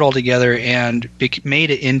threw it all together and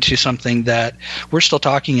made it into something that we're still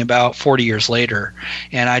talking about 40 years later.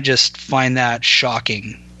 And I just find that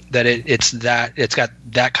shocking that it's got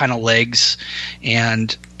that kind of legs.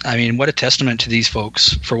 And I mean, what a testament to these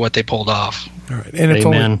folks for what they pulled off. All right. And it's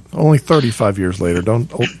only 35 years later.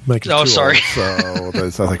 Don't make it too sorry. old. So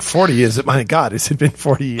it's like 40 years. My God, has it been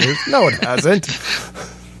 40 years? No, it hasn't.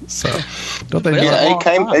 So don't they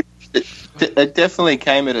know? It definitely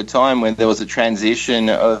came at a time when there was a transition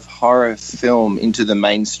of horror film into the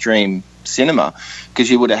mainstream cinema, because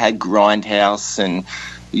you would have had Grindhouse and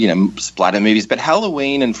splatter movies, but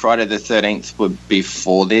Halloween and Friday the 13th were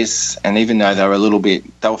before this. And even though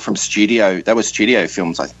they were from studio, they were studio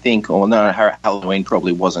films, I think. Or no, Halloween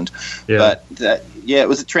probably wasn't. Yeah. But it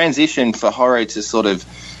was a transition for horror to sort of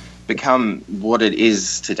become what it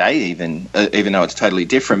is today, even though it's totally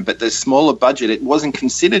different. But the smaller budget, it wasn't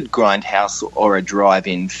considered Grindhouse or a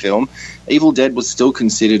drive-in film. Evil Dead was still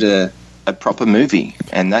considered a proper movie,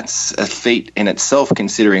 and that's a feat in itself,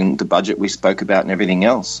 considering the budget we spoke about and everything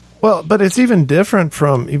else. Well, but it's even different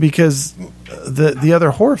because the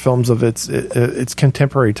other horror films of its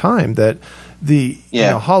contemporary time, that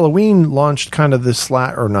Halloween launched kind of this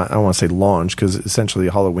I don't want to say launched, because essentially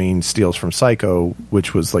Halloween steals from Psycho,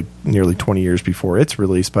 which was like nearly 20 years before its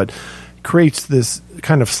release, but creates this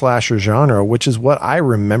kind of slasher genre, which is what I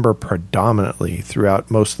remember predominantly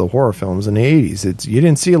throughout most of the horror films in the 80s. You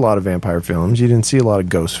didn't see a lot of vampire films, you didn't see a lot of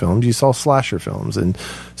ghost films, you saw slasher films, and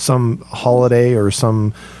some holiday or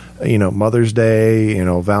some Mother's Day,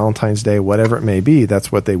 Valentine's Day, whatever it may be,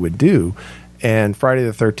 that's what they would do. And Friday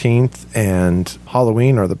the 13th and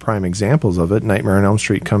Halloween are the prime examples of it. Nightmare on Elm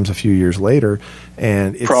Street comes a few years later,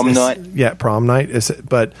 and it's Prom Night. Yeah, Prom Night.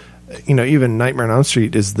 But even Nightmare on Elm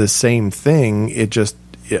Street is the same thing. It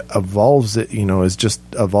evolves it.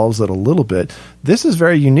 Evolves it a little bit. This is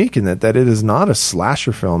very unique in that it is not a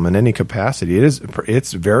slasher film in any capacity.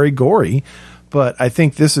 It's very gory. But I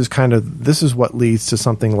think this is what leads to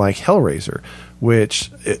something like Hellraiser, which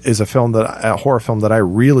is a horror film that I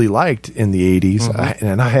really liked in the 80s,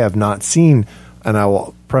 and I have not seen, and I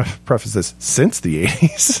will preface this, since the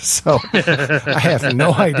 80s, so I have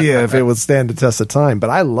no idea if it would stand the test of time, but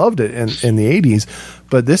I loved it in the 80s.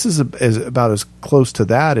 But this is about as close to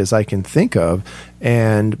that as I can think of,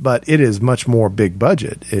 but it is much more big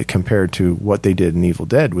budget compared to what they did in Evil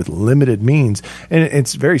Dead with limited means. And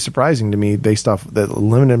it's very surprising to me, based off the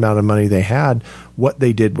limited amount of money they had, what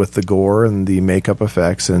they did with the gore and the makeup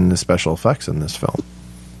effects and the special effects in this film.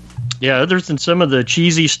 Yeah, other than some of the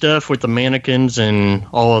cheesy stuff with the mannequins and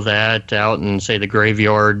all of that out in, say, the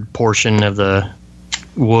graveyard portion of the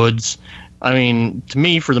woods, I mean, to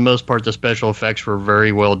me, for the most part, the special effects were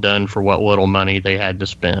very well done for what little money they had to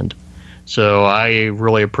spend. So I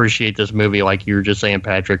really appreciate this movie, like you were just saying,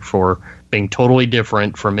 Patrick, for being totally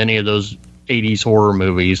different from any of those 80s horror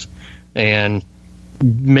movies and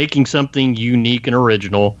making something unique and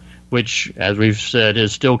original, which, as we've said,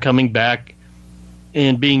 is still coming back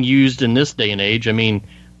and being used in this day and age. I mean,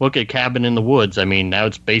 look at Cabin in the Woods. I mean, now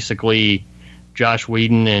it's basically Josh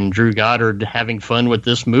Whedon and Drew Goddard having fun with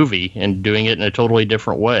this movie and doing it in a totally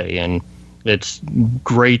different way. And it's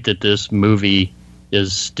great that this movie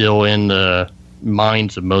is still in the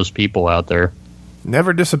minds of most people out there.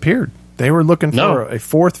 Never disappeared. They were looking for a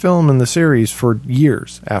fourth film in the series for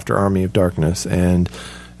years after Army of Darkness. And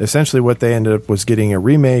essentially what they ended up was getting a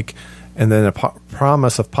remake, and then a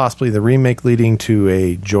promise of possibly the remake leading to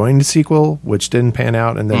a joined sequel, which didn't pan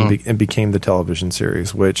out, and then it became the television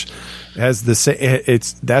series, which has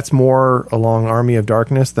that's more along Army of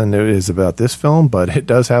Darkness than it is about this film, but it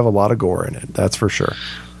does have a lot of gore in it, that's for sure.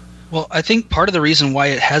 Well, I think part of the reason why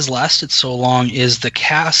it has lasted so long is the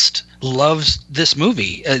cast loves this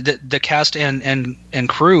movie. The cast and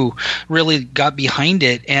crew really got behind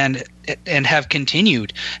it and have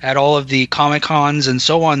continued at all of the Comic-Cons and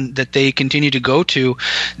so on that they continue to go to.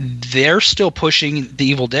 They're still pushing the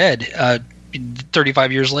Evil Dead.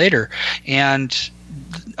 35 years later. And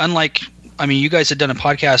unlike, I mean, you guys had done a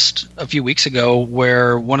podcast a few weeks ago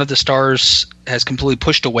where one of the stars has completely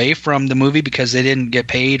pushed away from the movie because they didn't get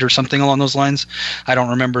paid or something along those lines. I don't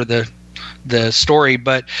remember the story,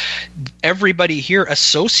 but everybody here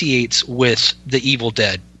associates with the Evil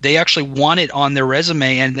Dead. They actually want it on their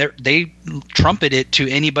resume, and they trumpet it to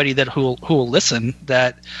anybody who will listen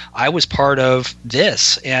that I was part of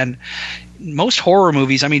this. And most horror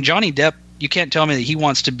movies, I mean, Johnny Depp, you can't tell me that he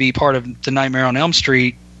wants to be part of the Nightmare on Elm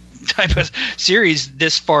Street type of series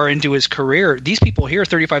this far into his career. These people here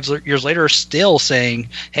 35 years later are still saying,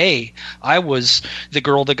 hey, I was the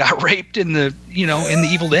girl that got raped in the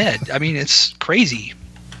Evil Dead. I mean, it's crazy.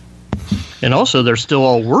 And also, they're still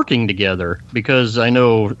all working together, because I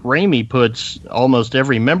know Raimi puts almost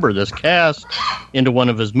every member of this cast into one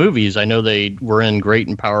of his movies. I know they were in Great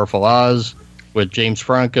and Powerful Oz with James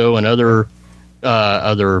Franco and other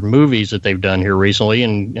movies that they've done here recently,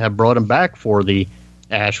 and have brought him back for the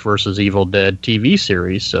Ash vs. Evil Dead TV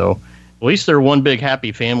series. So at least they're one big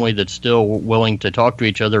happy family that's still willing to talk to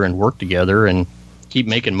each other and work together and keep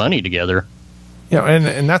making money together. Yeah,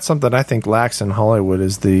 and that's something I think lacks in Hollywood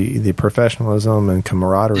is the professionalism and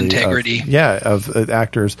camaraderie, integrity, of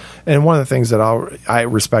actors. And one of the things that I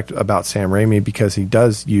respect about Sam Raimi, because he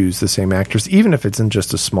does use the same actors, even if it's in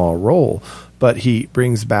just a small role, but he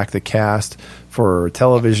brings back the cast for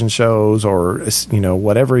television shows or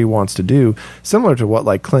whatever he wants to do, similar to what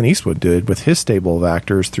like Clint Eastwood did with his stable of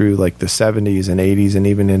actors through like the 70s and 80s and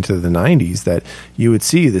even into the 90s, that you would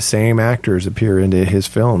see the same actors appear into his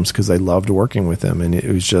films because they loved working with him. And it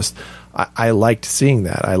was just, I liked seeing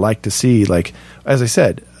that. I like to see, like, as I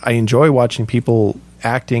said, I enjoy watching people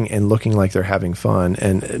acting and looking like they're having fun,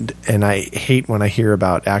 and I hate when I hear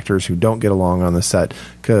about actors who don't get along on the set,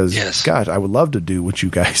 because gosh, I would love to do what you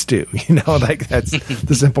guys do, like that's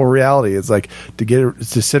the simple reality. It's like to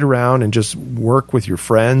sit around and just work with your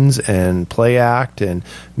friends and play act and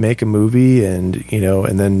make a movie, and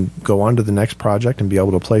and then go on to the next project and be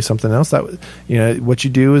able to play something else. That what you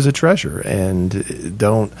do is a treasure, and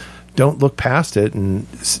don't look past it, and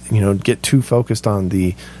get too focused on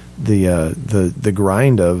the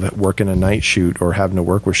grind of working a night shoot or having to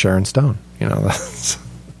work with Sharon Stone. That's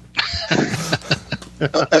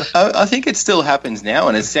I think it still happens now,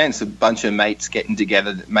 in a sense. A bunch of mates getting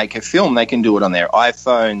together that make a film, they can do it on their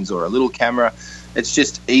iPhones or a little camera. It's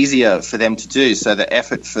just easier for them to do. So the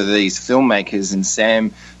effort for these filmmakers and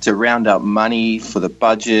Sam to round up money for the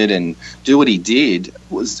budget and do what he did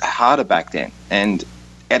was harder back then. And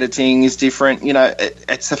editing is different.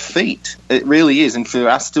 It's a feat. It really is. And for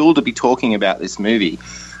us still to be talking about this movie,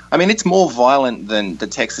 I mean, it's more violent than the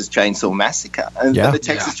Texas Chainsaw Massacre. And the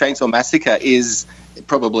Texas Chainsaw Massacre is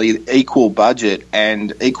probably equal budget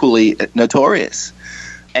and equally notorious.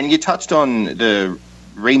 And you touched on the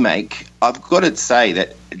remake. I've got to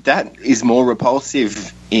say that is more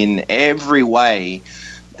repulsive in every way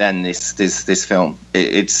than this film.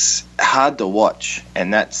 It's hard to watch,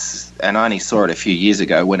 and I only saw it a few years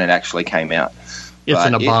ago when it actually came out. It's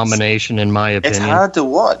an abomination, in my opinion. It's hard to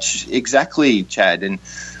watch, exactly, Chad. And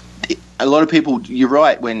a lot of people, you're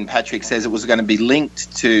right when Patrick says it was going to be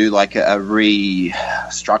linked to like a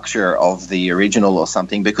restructure of the original or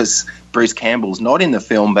something, because Bruce Campbell's not in the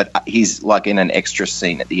film, but he's like in an extra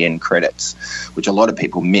scene at the end credits, which a lot of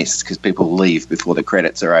people missed because people leave before the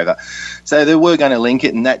credits are over. So they were going to link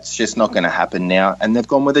it, and that's just not going to happen now. And they've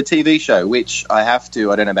gone with a TV show, which I don't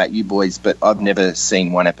know about you boys, but I've never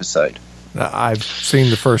seen one episode. I've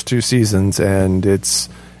seen the first 2 seasons, and it's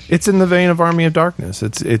in the vein of Army of Darkness.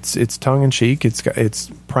 It's tongue in cheek.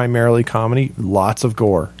 It's primarily comedy, lots of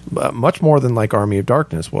gore, much more than like Army of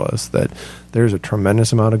Darkness was. That there's a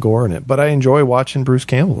tremendous amount of gore in it. But I enjoy watching Bruce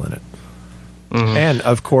Campbell in it, and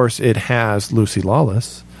of course it has Lucy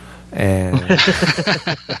Lawless. And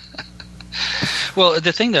well,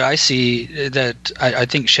 the thing that I see that I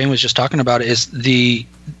think Shane was just talking about is the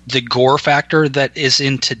gore factor that is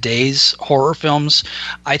in today's horror films.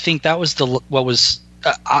 I think that was what was.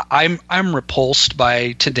 I'm repulsed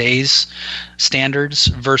by today's standards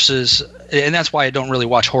versus, and that's why I don't really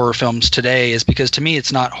watch horror films today, is because to me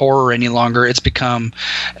it's not horror any longer. It's become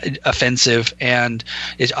offensive, and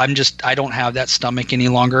I don't have that stomach any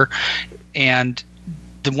longer. And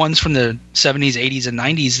the ones from the 70s, 80s, and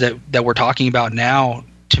 90s that we're talking about now,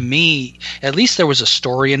 to me, at least there was a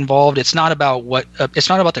story involved. It's not about it's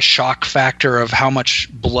not about the shock factor of how much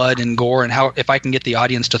blood and gore and how if I can get the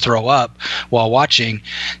audience to throw up while watching.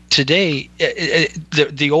 Today,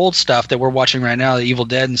 the old stuff that we're watching right now, the Evil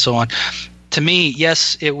Dead and so on. To me,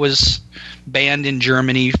 yes, it was banned in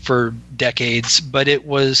Germany for decades, but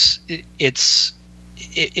it's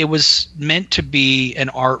it was meant to be an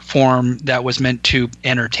art form that was meant to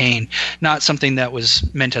entertain, not something that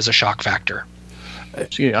was meant as a shock factor. I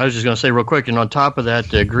was just going to say real quick, and on top of that,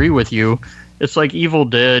 to agree with you, it's like Evil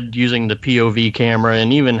Dead using the POV camera,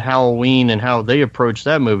 and even Halloween and how they approached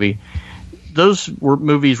that movie. Those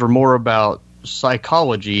movies were more about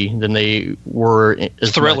psychology than they were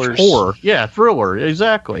as thrillers. Much horror. Yeah, thriller,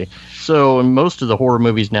 exactly. So most of the horror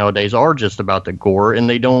movies nowadays are just about the gore, and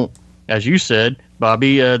they don't, as you said,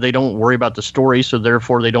 Bobby, they don't worry about the story, so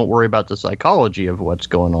therefore they don't worry about the psychology of what's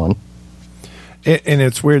going on. And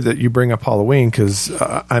it's weird that you bring up Halloween, because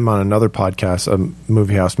I'm on another podcast,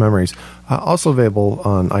 Movie House Memories, also available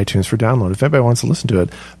on iTunes for download if anybody wants to listen to it.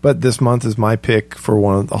 But this month is my pick for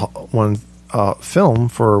one film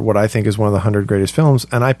for what I think is one of the 100 greatest films,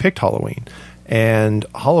 and I picked Halloween. And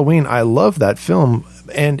Halloween, I love that film,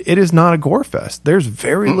 and it is not a gore fest. There's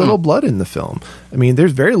very little blood in the film. I mean,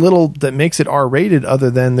 there's very little that makes it R-rated, other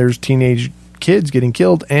than there's teenage kids getting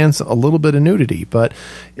killed and a little bit of nudity. But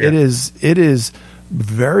it is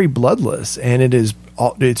very bloodless, and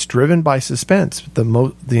it's driven by suspense.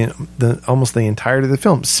 The almost the entirety of the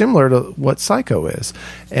film, similar to what Psycho is,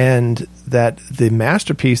 and that the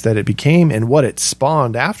masterpiece that it became and what it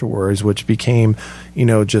spawned afterwards, which became,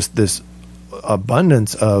 just this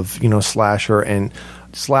abundance of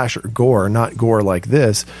slasher gore, not gore like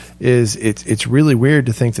this, it's really weird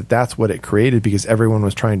to think that that's what it created, because everyone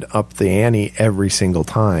was trying to up the ante every single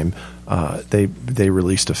time they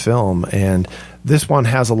released a film. And this one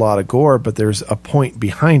has a lot of gore, but there's a point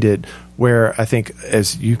behind it where I think,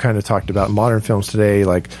 as you kind of talked about modern films today,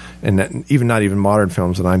 and even not even modern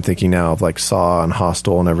films that I'm thinking now of, like Saw and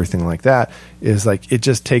Hostel and everything like that, is like it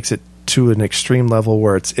just takes it to an extreme level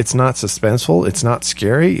where it's not suspenseful, it's not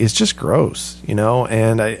scary, it's just gross,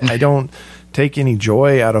 and I don't take any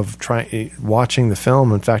joy out of watching the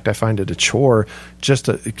film. In fact, I find it a chore just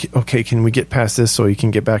to, okay, can we get past this so you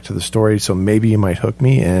can get back to the story, so maybe you might hook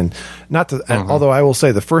me. And not to, although I will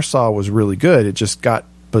say the first Saw was really good, it just got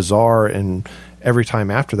bizarre, and every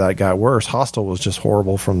time after that it got worse. Hostel was just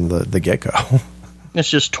horrible from the get-go. It's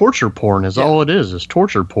just torture porn is all it is. It's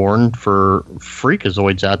torture porn for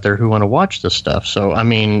freakazoids out there who want to watch this stuff. So, I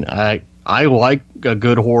mean, I like a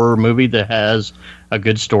good horror movie that has a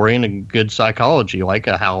good story and a good psychology, like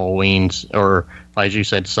a Halloween, or, as you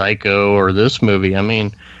said, Psycho, or this movie. I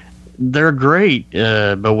mean, they're great,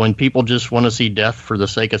 but when people just want to see death for the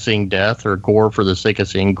sake of seeing death, or gore for the sake of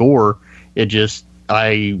seeing gore,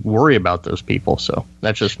 I worry about those people. So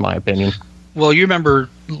that's just my opinion. Well, you remember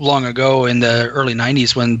long ago in the early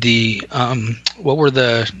 90s when the what were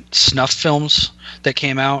the snuff films that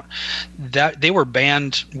came out, that they were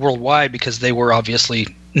banned worldwide because they were obviously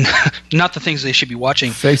not the things they should be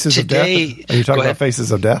watching. Faces of Death? Are you talking about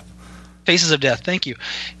Faces of Death? Faces of Death, thank you.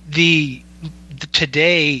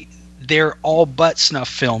 Today they're all but snuff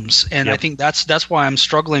films, and I think that's why I'm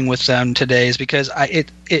struggling with them today, is because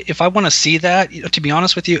if I want to see that, to be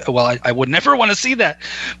honest with you, well, I would never want to see that,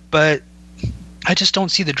 but I just don't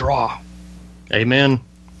see the draw. Amen.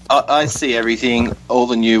 I see everything, all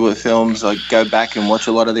the newer films. I go back and watch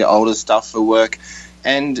a lot of the older stuff for work,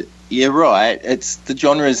 and you're right. It's the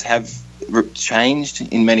genres have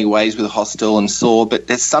changed in many ways with Hostel and Saw, but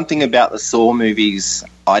there's something about the Saw movies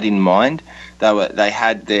I didn't mind. They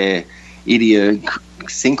had their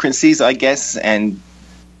idiosyncrasies, I guess, and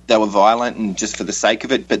they were violent and just for the sake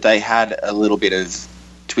of it, but they had a little bit of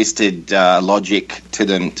twisted logic to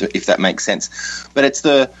them, if that makes sense. But it's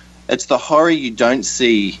the horror you don't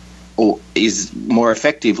see or is more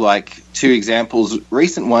effective. Like two examples,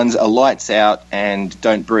 recent ones are Lights Out and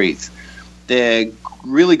Don't Breathe. They're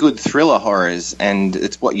really good thriller horrors, and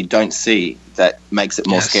it's what you don't see that makes it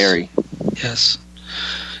more scary. Yes.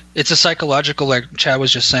 It's a psychological, like Chad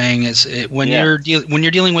was just saying, when you're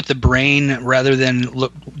dealing with the brain rather than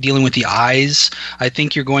dealing with the eyes, I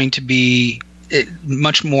think you're going to be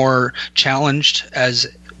much more challenged as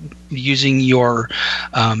using your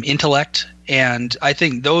intellect, and I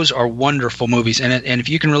think those are wonderful movies, and if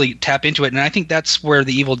you can really tap into it, and I think that's where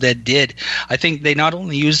the Evil Dead did. I think they not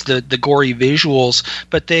only used the gory visuals,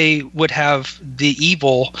 but they would have the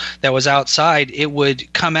evil that was outside. It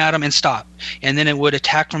would come at them and stop, and then it would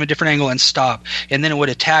attack from a different angle and stop, and then it would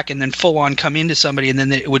attack and then full on come into somebody, and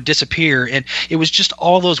then it would disappear. And it was just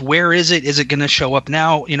all those, where is it? Is it going to show up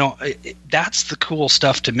now? That's the cool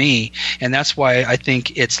stuff to me, and that's why I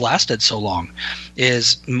think it's lasted so long,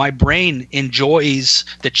 is my brain enjoys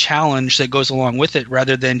the challenge that goes along with it,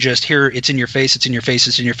 rather than just, here, it's in your face, it's in your face,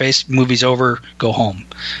 it's in your face, movie's over, go home.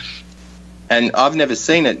 And I've never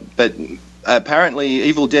seen it, but apparently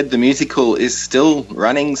Evil Dead the musical is still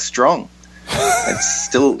running strong.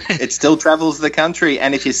 It still travels the country,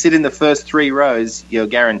 and if you sit in the first 3 rows, you're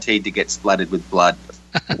guaranteed to get splattered with blood.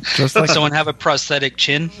 Just like Someone have a prosthetic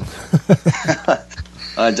chin?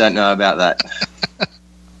 I don't know about that.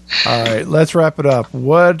 All right, let's wrap it up.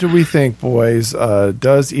 What do we think, boys?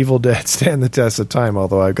 Does Evil Dead stand the test of time?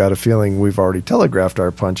 Although I've got a feeling we've already telegraphed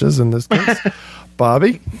our punches in this case.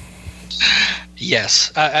 Bobby?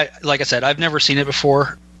 Yes. Like I said, I've never seen it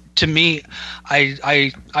before. To me,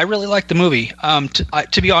 I really like the movie.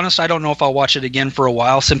 To be honest, I don't know if I'll watch it again for a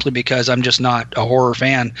while, simply because I'm just not a horror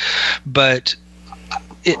fan. But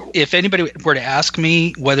if anybody were to ask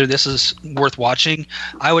me whether this is worth watching,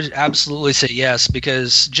 I would absolutely say yes,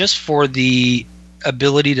 because just for the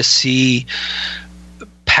ability to see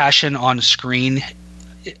passion on screen,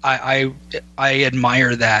 I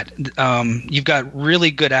admire that. You've got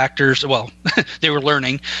really good actors. Well, they were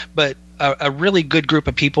learning, but a really good group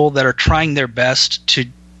of people that are trying their best to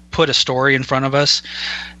put a story in front of us.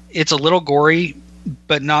 It's a little gory,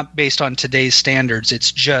 but not based on today's standards.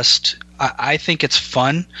 It's just, I think it's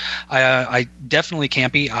fun. I definitely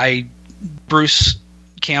campy. Bruce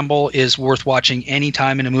Campbell is worth watching any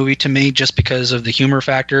time in a movie to me, just because of the humor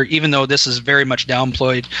factor, even though this is very much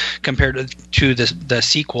downplayed compared to the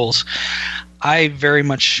sequels. I very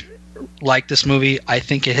much like this movie. I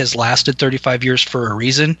think it has lasted 35 years for a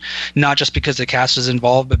reason, not just because the cast is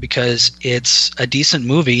involved, but because it's a decent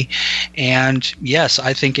movie. And yes,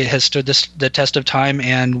 I think it has stood the test of time,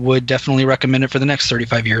 and would definitely recommend it for the next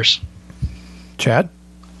 35 years. Chad?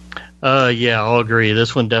 Yeah, I'll agree.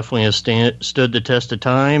 This one definitely has stood the test of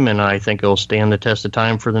time, and I think it'll stand the test of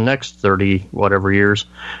time for the next 30 whatever years.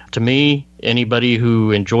 To me, anybody who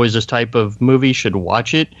enjoys this type of movie should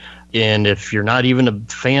watch it. And if you're not even a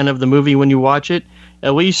fan of the movie when you watch it,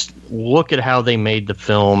 at least look at how they made the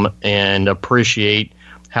film and appreciate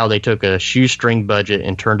how they took a shoestring budget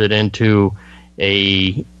and turned it into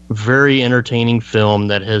a very entertaining film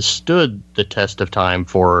that has stood the test of time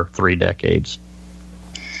for 3 decades.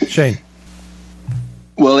 Shane?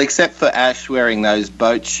 Well, except for Ash wearing those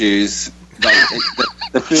boat shoes,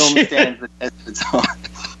 the film stands the test of time.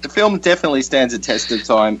 The film definitely stands a test of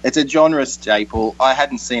time. It's a genre staple. I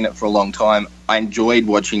hadn't seen it for a long time. I enjoyed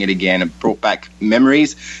watching it again. It brought back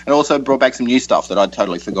memories, and also brought back some new stuff that I'd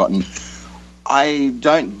totally forgotten. I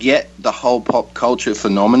don't get the whole pop culture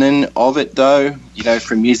phenomenon of it, though. You know,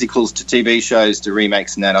 from musicals to TV shows to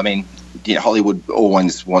remakes and that. I mean, you know, Hollywood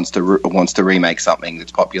always wants to remake something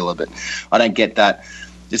that's popular, but I don't get that.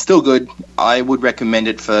 It's still good. I would recommend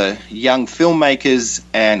it for young filmmakers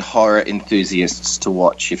and horror enthusiasts to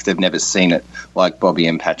watch if they've never seen it, like Bobby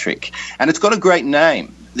and Patrick. And it's got a great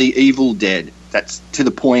name, The Evil Dead. That's to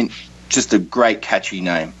the point, just a great catchy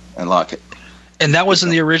name. I like it. And that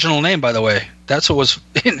wasn't the original name, by the way. That's what was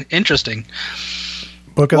interesting.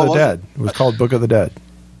 Book of the Dead. It was called Book of the Dead.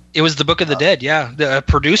 It was the Book of the Dead, yeah. The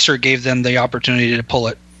producer gave them the opportunity to pull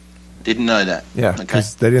it. Didn't know that. Yeah,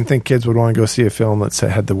 because they didn't think kids would want to go see a film that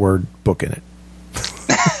had the word book in it.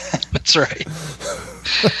 That's right.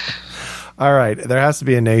 All right, there has to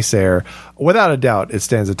be a naysayer. Without a doubt, it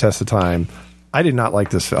stands the test of time. I did not like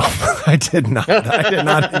this film. I did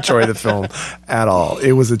not enjoy the film at all.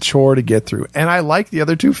 It was a chore to get through. And I like the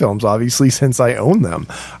other 2 films, obviously, since I own them.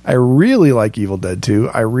 I really like Evil Dead 2.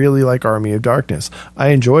 I really like Army of Darkness. I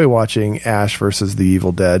enjoy watching Ash versus the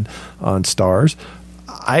Evil Dead on Starz.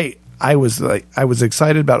 I was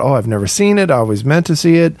excited about, I've never seen it. I always meant to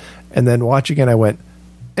see it. And then watching it, I went,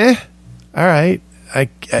 all right. I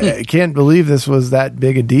can't believe this was that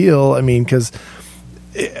big a deal. I mean, because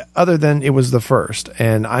other than it was the first,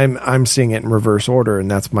 and I'm seeing it in reverse order,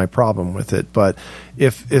 and that's my problem with it. But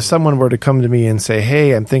if someone were to come to me and say,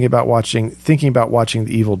 "Hey, I'm thinking about watching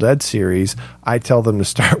the Evil Dead series," I tell them to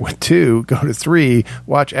start with 2, go to 3,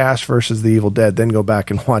 watch Ash versus the Evil Dead, then go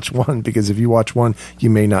back and watch 1, because if you watch 1, you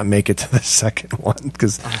may not make it to the second one.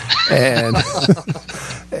 Because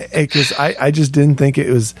I just didn't think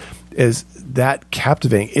it was as that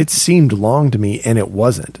captivating. It seemed long to me, and it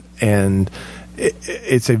wasn't. And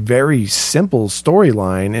it's a very simple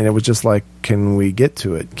storyline, and it was just like, can we get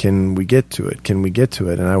to it? Can we get to it? Can we get to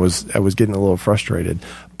it? And I was getting a little frustrated.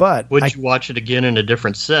 But would you watch it again in a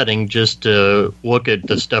different setting, just to look at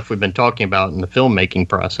the stuff we've been talking about in the filmmaking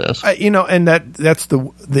process? And that's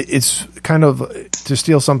it's kind of to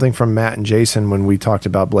steal something from Matt and Jason when we talked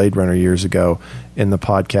about Blade Runner years ago in the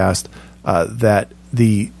podcast, that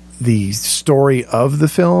the story of the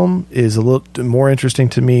film is a little more interesting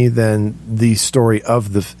to me than the story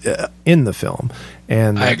of the in the film.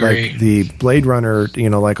 And I agree. Like the Blade Runner,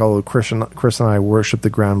 like although Chris and I worship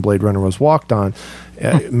the ground Blade Runner was walked on,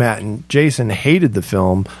 Matt and Jason hated the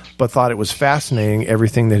film, but thought it was fascinating.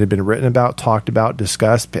 Everything that had been written about, talked about,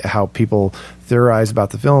 discussed, how people theorize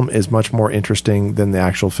about the film is much more interesting than the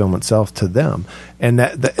actual film itself to them. And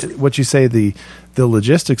that what you say, the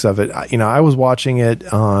logistics of it, I was watching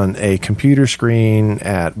it on a computer screen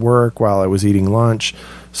at work while I was eating lunch.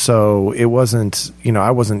 So it wasn't,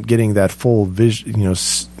 I wasn't getting that full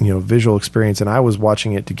visual experience, and I was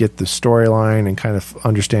watching it to get the storyline and kind of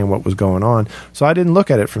understand what was going on. So I didn't look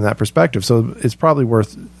at it from that perspective. So it's probably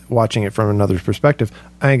worth watching it from another perspective.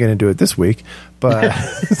 I ain't going to do it this week, but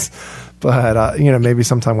but maybe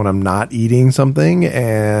sometime when I'm not eating something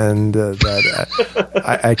and that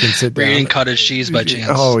I can sit down. You're eating cottage cheese by chance.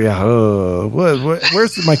 Oh yeah.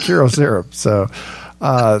 Where's my Kiro syrup? So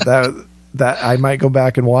that I might go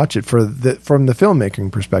back and watch it from the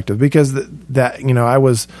filmmaking perspective, because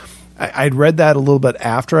I'd read that a little bit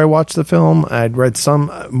after I watched the film. I'd read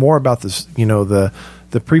some more about this, the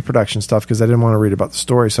pre-production stuff, because I didn't want to read about the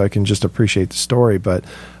story, so I can just appreciate the story. But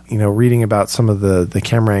reading about some of the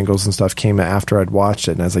camera angles and stuff came after I'd watched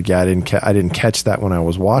it, and I was like, yeah, I didn't catch that when I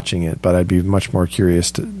was watching it, but I'd be much more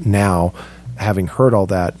curious now, having heard all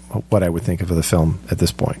that, what I would think of the film at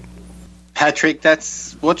this point. Patrick,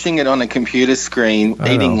 that's watching it on a computer screen.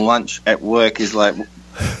 Eating lunch at work is like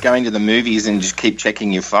going to the movies and just keep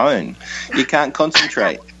checking your phone. You can't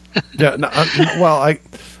concentrate. Yeah, no,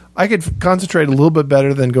 I could concentrate a little bit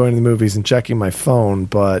better than going to the movies and checking my phone,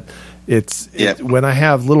 but it's when I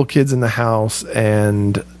have little kids in the house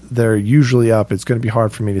and they're usually up, it's going to be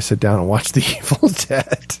hard for me to sit down and watch The Evil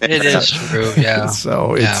Dead. It is true, yeah.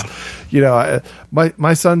 So it's,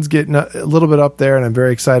 my son's getting a little bit up there, and I'm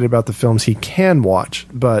very excited about the films he can watch.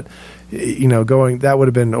 But, that would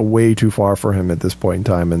have been way too far for him at this point in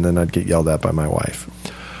time, and then I'd get yelled at by my wife.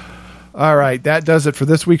 All right, that does it for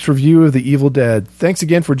this week's review of The Evil Dead. Thanks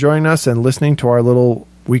again for joining us and listening to our little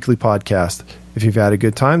weekly podcast. If you've had a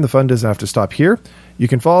good time, the fun doesn't have to stop here. You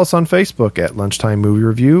can follow us on Facebook at Lunchtime Movie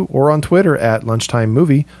Review, or on Twitter at Lunchtime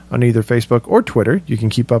Movie. On either Facebook or Twitter, you can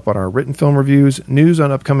keep up on our written film reviews, news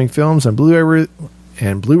on upcoming films and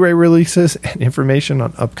Blu-ray releases, and information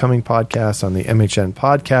on upcoming podcasts on the MHN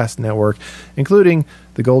Podcast Network, including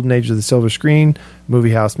The Golden Age of the Silver Screen,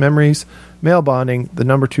 Movie House Memories, Mail Bonding, The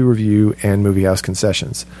Number 2 Review, and Movie House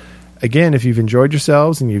Concessions. Again, if you've enjoyed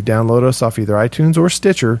yourselves and you've downloaded us off either iTunes or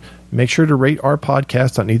Stitcher, make sure to rate our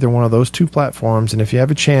podcast on either one of those two platforms, and if you have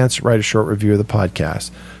a chance, write a short review of the podcast.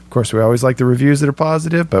 Of course, we always like the reviews that are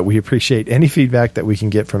positive, but we appreciate any feedback that we can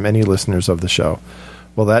get from any listeners of the show.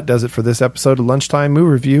 Well, that does it for this episode of Lunchtime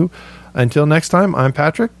Movie Review. Until next time, I'm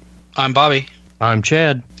Patrick. I'm Bobby. I'm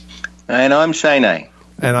Chad. And I'm Shane.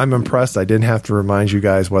 And I'm impressed I didn't have to remind you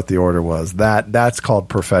guys what the order was. That's called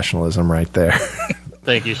professionalism right there.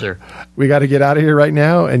 Thank you, sir. We got to get out of here right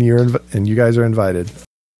now, and you guys are invited.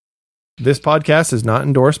 This podcast is not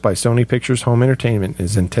endorsed by Sony Pictures Home Entertainment. It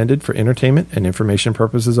is intended for entertainment and information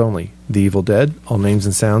purposes only. The Evil Dead, all names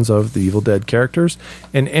and sounds of the Evil Dead characters,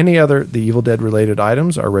 and any other The Evil Dead related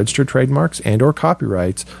items are registered trademarks and or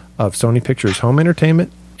copyrights of Sony Pictures Home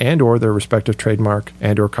Entertainment and or their respective trademark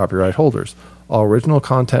and or copyright holders. All original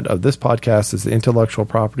content of this podcast is the intellectual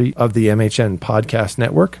property of the MHN Podcast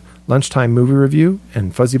Network, Lunchtime Movie Review,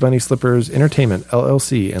 and Fuzzy Bunny Slippers Entertainment,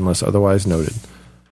 LLC, unless otherwise noted.